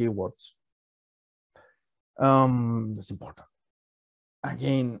universal keywords. That's important.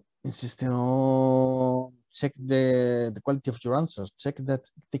 Again, insisting on check the quality of your answers. Check that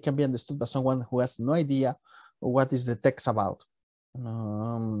they can be understood by someone who has no idea what is the text about.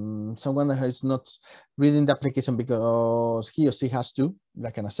 Someone who is not reading the application because he or she has to,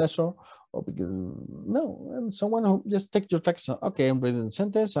 like an assessor, or because no, someone who just take your text. Okay, I'm reading the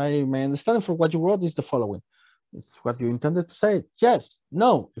sentence. My understanding for what you wrote is the following. It's what you intended to say. Yes,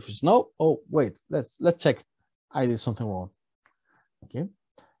 no. If it's no, oh wait, let's check. I did something wrong. Okay,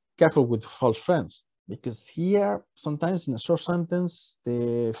 careful with false friends, because here sometimes in a short sentence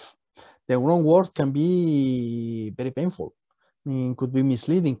the wrong word can be very painful. I mean, could be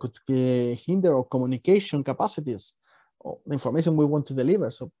misleading, could be hinder our communication capacities, or the information we want to deliver.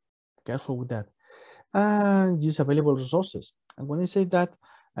 So careful with that. And use available resources. And when I say that,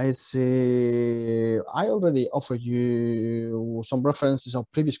 I say I already offered you some references of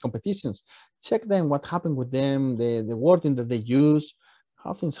previous competitions. Check them, what happened with them, the wording that they use,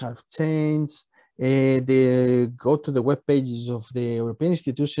 how things have changed. They go to the web pages of the European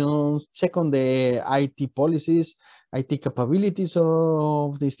institutions, check on the IT policies, IT capabilities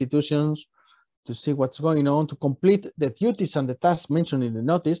of the institutions to see what's going on, to complete the duties and the tasks mentioned in the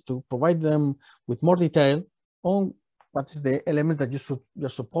notice, to provide them with more detail on what is the element that you're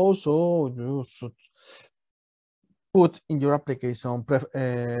supposed or you should put in your application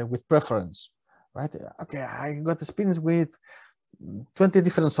with preference, right? Okay, I got experience with 20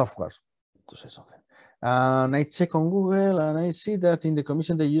 different softwares, to say something. And I check on Google and I see that in the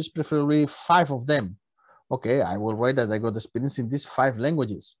commission they use preferably 5 of them. Okay, I will write that I got experience in these 5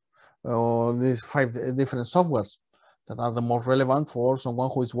 languages or these 5 different softwares that are the more relevant for someone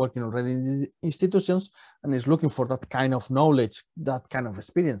who is working already in the institutions and is looking for that kind of knowledge, that kind of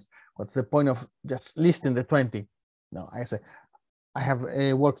experience. What's the point of just listing the 20? No, I say I have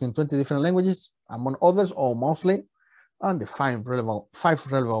worked in 20 different languages, among others, or mostly, and the 5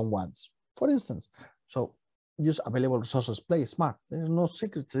 relevant ones, for instance. So use available resources, play smart. There's no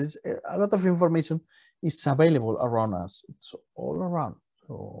secrets. There's a lot of information is available around us. It's all around.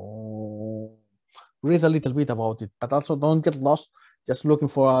 So read a little bit about it, but also don't get lost just looking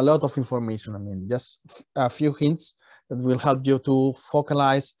for a lot of information. I mean, just a few hints that will help you to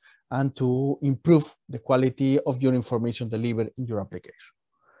focalize and to improve the quality of your information delivered in your application.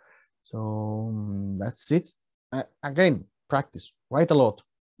 So that's it. Again, practice, write a lot.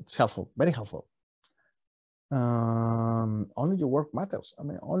 It's helpful, very helpful. Only your work matters. I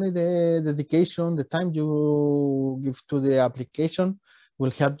mean, only the dedication, the time you give to the application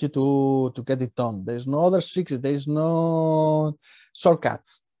will help you to get it done. There's no other secret. There is no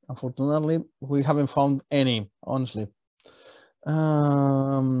shortcuts. Unfortunately, we haven't found any, honestly.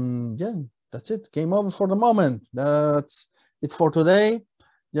 Yeah, that's it. Game over for the moment. That's it for today.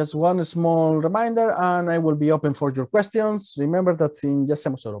 Just one small reminder, and I will be open for your questions. Remember that in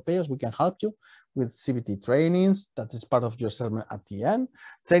yasemoseuropeos, we can help you with CBT trainings. That is part of your assessment at the end.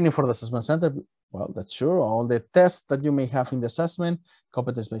 Training for the assessment center. Well, that's sure. All the tests that you may have in the assessment,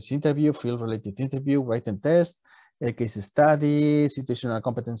 competence-based interview, field-related interview, written test, case study, situational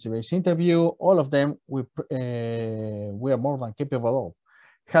competency-based interview, all of them, we are more than capable of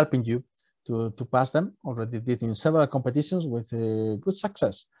helping you to pass them. Already did in several competitions with good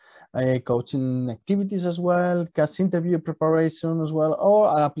success. Coaching activities as well, CAS interview preparation as well, or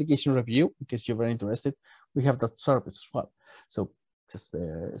application review, in case you're very interested. We have that service as well. So just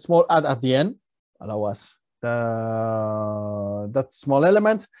a small add at the end, allow us that small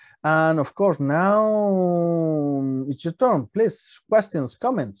element. And of course, now it's your turn. Please, questions,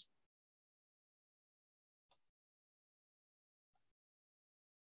 comments.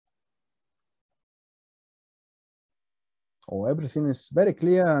 Oh, everything is very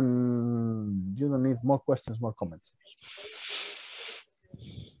clear and you don't need more questions, more comments.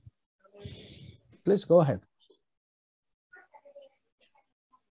 Please go ahead.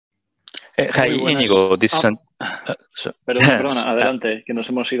 Hi, Íñigo. This is Perdona, adelante, que nos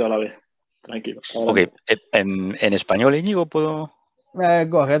hemos ido a la vez. Tranquilo. Adelante. Ok, en español, Íñigo, ¿puedo?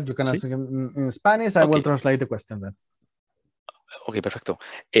 Go ahead, you can answer in Spanish. I will translate the question then. Ok, perfecto.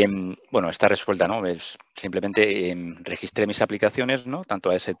 Bueno, está resuelta, ¿no? Simplemente registré mis aplicaciones, ¿no? Tanto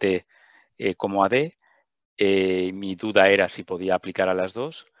a AST como a AD. Mi duda era si podía aplicar a las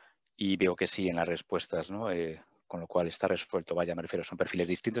dos y veo que sí en las respuestas, ¿no? Con lo cual está resuelto. Vaya, me refiero, son perfiles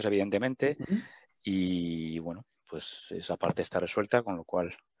distintos, evidentemente. Y bueno, pues esa parte está resuelta, con lo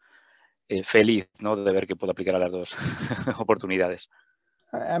cual feliz, ¿no? De ver que puedo aplicar a las dos oportunidades.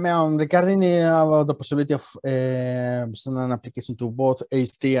 I mean, regarding about the possibility of sending an application to both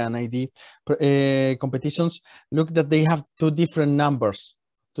AST and AD competitions, look that they have two different numbers,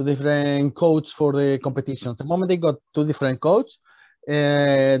 two different codes for the competitions. The moment they got two different codes,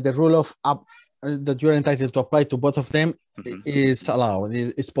 the rule of that you're entitled to apply to both of them is allowed,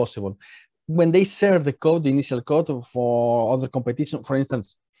 is possible. When they share the code, the initial code for other competition, for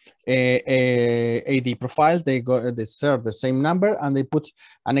instance, AD profiles, they share the same number and they put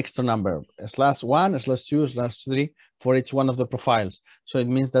an extra number, /1, /2, /3 for each one of the profiles. So it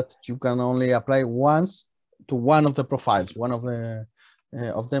means that you can only apply once to one of the profiles, one of the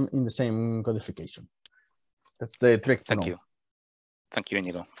of them in the same codification. That's the trick. Thank you. Thank you,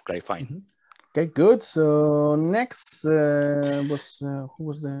 Íñigo, for clarifying. Okay, good. So next was who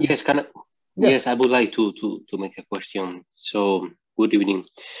was the? Yes, yes, I would like to make a question. So good evening.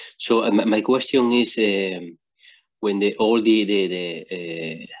 So my question is when all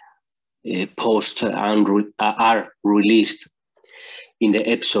the posts are released in the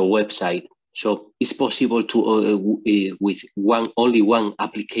EPSO website. So it's possible to with only one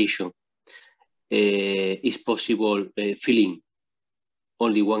application. It's possible filling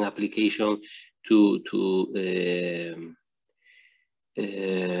only one application to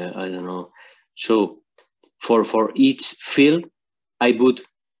I don't know. So for each field, I would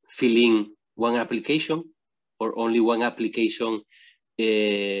fill in one application or only one application,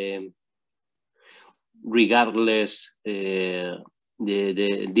 regardless the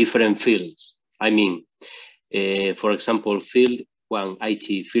different fields. I mean, for example, field 1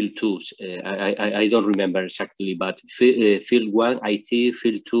 IT, field 2, I don't remember exactly, but field 1 IT,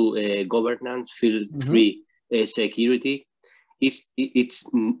 field 2 governance, field 3 security. It's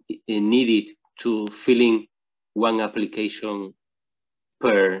needed to fill in one application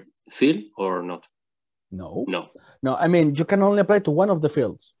per field or not? No. I mean, you can only apply to one of the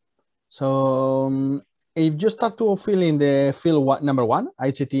fields. So if you start to fill in the field number 1,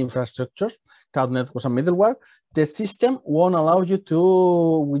 ICT infrastructure, cloud networks and middleware, the system won't allow you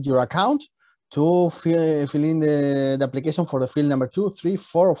to, with your account, to fill in the application for the field number 2, 3,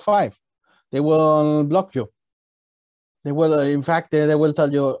 4, or 5. They will block you. They will, in fact, they will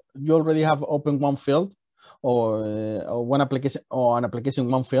tell you, you already have opened one field or one application or an application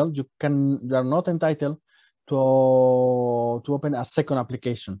in one field. You are not entitled to open a second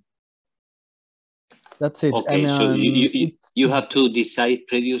application. That's it. Okay, so you have to decide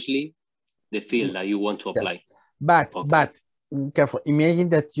previously the field that you want to apply. Yes. But careful. Imagine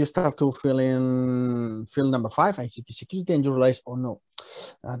that you start to fill in field number 5, ICT security, and you realize, oh no,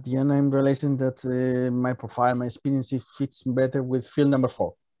 at the end I'm realizing that my profile, my experience fits better with field number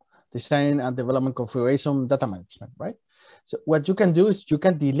 4, design and development configuration, data management, right? So what you can do is you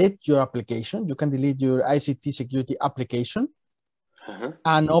can delete your application, you can delete your ICT security application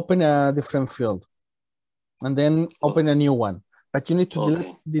and open a different field and then open a new one. But you need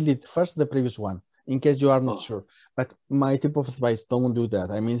to delete first the previous one in case you are not sure. But my tip of advice, don't do that.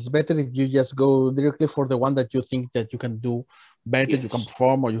 I mean, it's better if you just go directly for the one that you think that you can do better, you can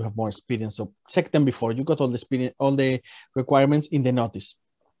perform, or you have more experience. So check them before. You got all the experience, all the requirements in the notice.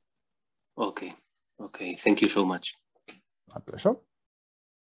 Okay. Thank you so much. My pleasure.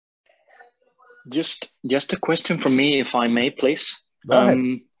 Just a question from me, if I may, please. Go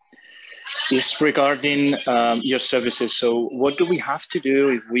ahead. Is regarding your services. So what do we have to do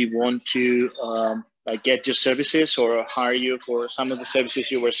if we want to get your services or hire you for some of the services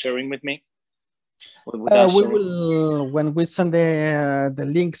you were sharing with me? We will, when we send the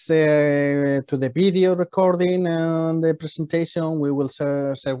links to the video recording and the presentation, we will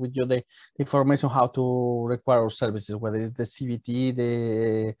share with you the information how to require our services, whether it's the CVT,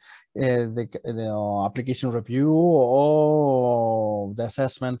 the application review, or the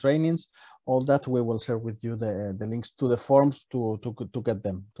assessment trainings. All that we will share with you the links to the forms to get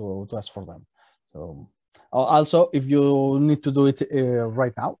them, to ask for them. So Also, if you need to do it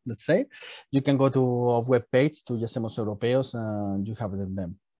right now, let's say, you can go to a web page to yasemoseuropeos and you have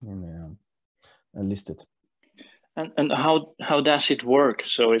them listed. And how does it work?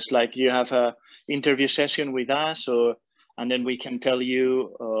 So it's like you have a interview session with us, and then we can tell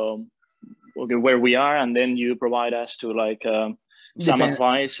you okay, where we are, and then you provide us to like some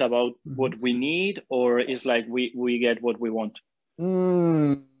advice about what we need, or it's like we get what we want?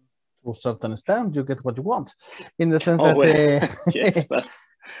 To a certain extent, you get what you want, in the sense that yes, but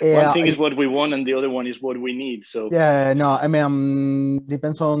one thing is what we want, and the other one is what we need. So yeah, no, I mean,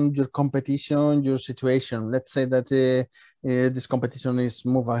 depends on your competition, your situation. Let's say that this competition is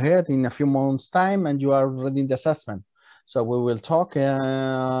move ahead in a few months' time, and you are ready in the assessment. So we will talk,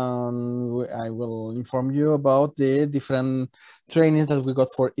 and I will inform you about the different trainings that we got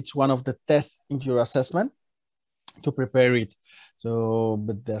for each one of the tests in your assessment to prepare it. So,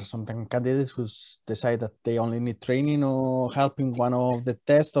 but there are some candidates who decide that they only need training or help in one of the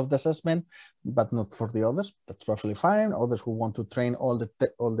tests of the assessment, but not for the others. That's perfectly fine. Others who want to train all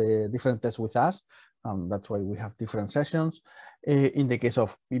the different tests with us. That's why we have different sessions. In the case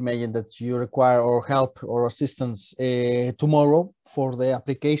of, imagine that you require our help or assistance tomorrow for the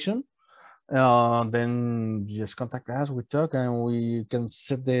application, then just contact us, we talk, and we can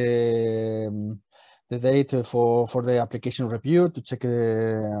set the date for the application review to check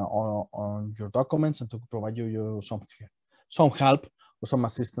on your documents and to provide you some help or some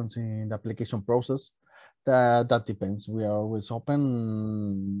assistance in the application process. That depends. We are always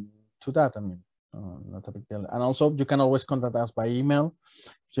open to that. I mean, not a big deal. And also, you can always contact us by email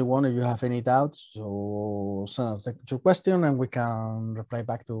if you want, if you have any doubts. So send us your question and we can reply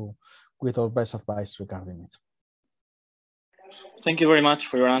back with our best advice regarding it. Thank you very much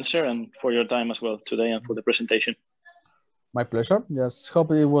for your answer and for your time as well today and for the presentation. My pleasure. Just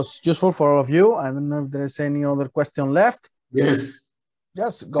hope it was useful for all of you. I don't know if there is any other question left. Yes.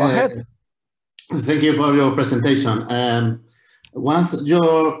 Yes, go ahead. Thank you for your presentation. Once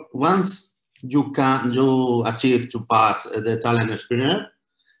you achieve to pass the Talen Screener,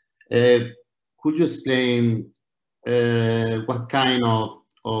 could you explain what kind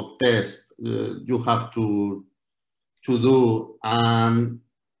of test you have to do and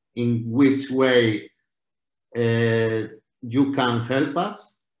in which way you can help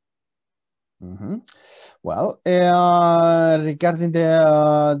us? Mm-hmm. Well, regarding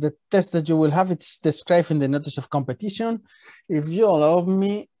the test that you will have, it's described in the notice of competition. If you allow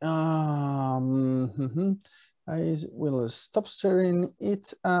me, I will stop sharing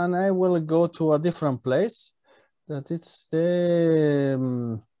it and I will go to a different place. That it's the,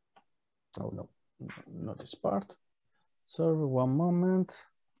 oh no, not this part. Sorry, one moment.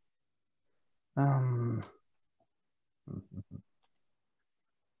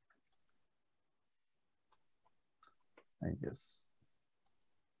 I guess.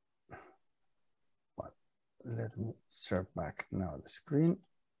 But let me share back now the screen.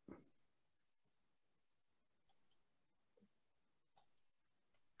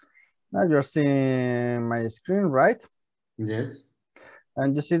 Now you're seeing my screen, right? Yes.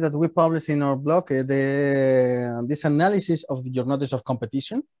 And you see that we publish in our blog this analysis of your notice of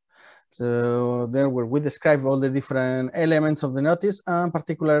competition. So there where we describe all the different elements of the notice, and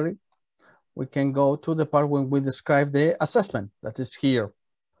particularly we can go to the part when we describe the assessment that is here.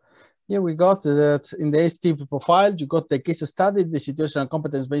 Here we got that in the AST profile, you got the case study, the situational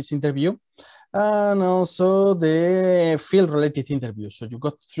competence-based interview, and also the field-related interview. So you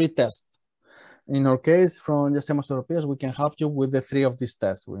got 3 tests. In our case, from yasemoseuropeos, we can help you with the 3 of these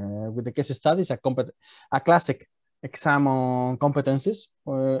tests. With the case studies, a classic exam on competencies,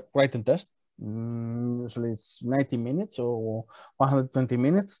 writing test. Usually it's 90 minutes or 120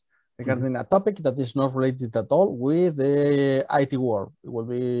 minutes regarding a topic that is not related at all with the IT world. It will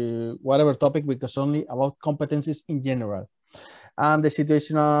be whatever topic, because only about competencies in general. And the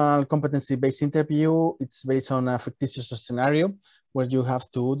situational competency-based interview, it's based on a fictitious scenario where you have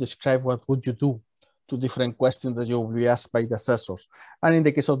to describe what would you do to different questions that you will be asked by the assessors. And in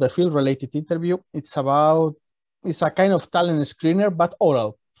the case of the field-related interview, it's a kind of Talen Screener, but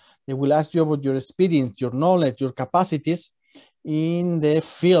oral. They will ask you about your experience, your knowledge, your capacities in the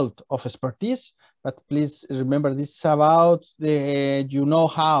field of expertise. But please remember, this is about the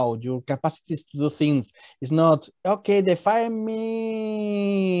how, your capacities to do things. It's not, okay, define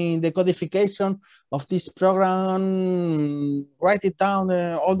me the codification of this program, write it down,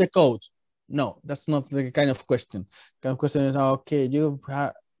 all the code. No, that's not the kind of question. The kind of question is, okay,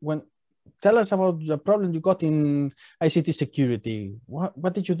 tell us about the problem you got in ICT security.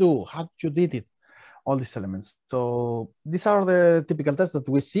 What did you do? How you did it? All these elements. So these are the typical tests that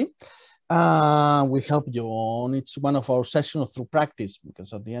we see. We help you on each one of our sessions through practice,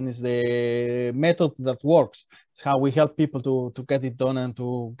 because at the end is the method that works. It's how we help people to get it done and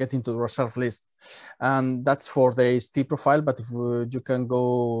to get into the reserve list. And that's for the AST profile, but if you can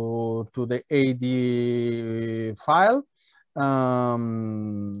go to the AD file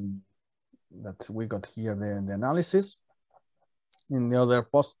that we got here, the analysis in the other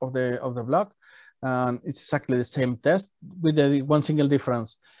post of the blog, and it's exactly the same test with the one single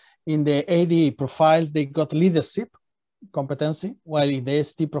difference. In the AD profiles, they got leadership competency, while in the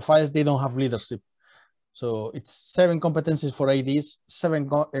AST profiles, they don't have leadership. So it's 7 competencies for ADs,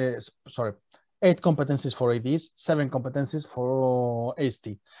 8 competencies for ADs, 7 competencies for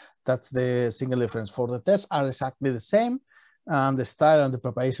AST. That's the single difference. For the tests are exactly the same, and the style and the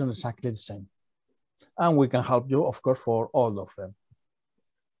preparation is exactly the same. And we can help you, of course, for all of them.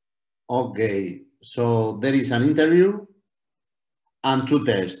 Okay, so there is an interview and 2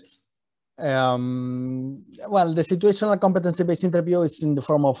 tests. Well, the situational competency-based interview is in the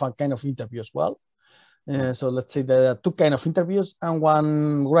form of a kind of interview as well. So let's say there are 2 kinds of interviews and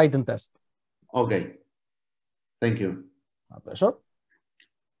 1 written test. Okay, thank you. My pleasure.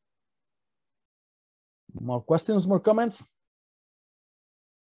 More questions, more comments?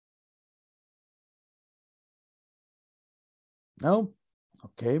 No?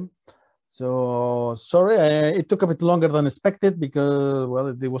 Okay. So sorry, it took a bit longer than expected because,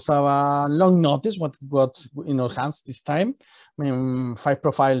 well, there was a long notice what got in our hands this time. I mean, 5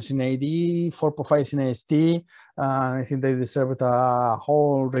 profiles in AD, 4 profiles in AST. I think they deserved a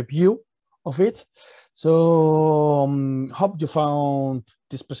whole review of it. So hope you found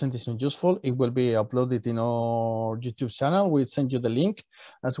this presentation useful. It will be uploaded in our YouTube channel. We'll send you the link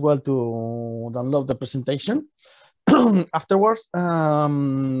as well to download the presentation. Afterwards,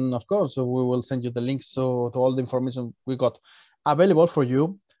 of course, we will send you the links to all the information we got available for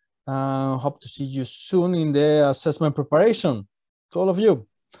you. Hope to see you soon in the assessment preparation to all of you.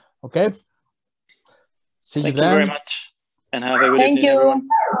 Okay. See you then. Thank you very much. And have a good evening, everyone.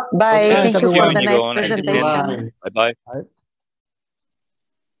 Bye. Okay. Thank you for the nice Thank you. presentation. Bye-bye. Bye.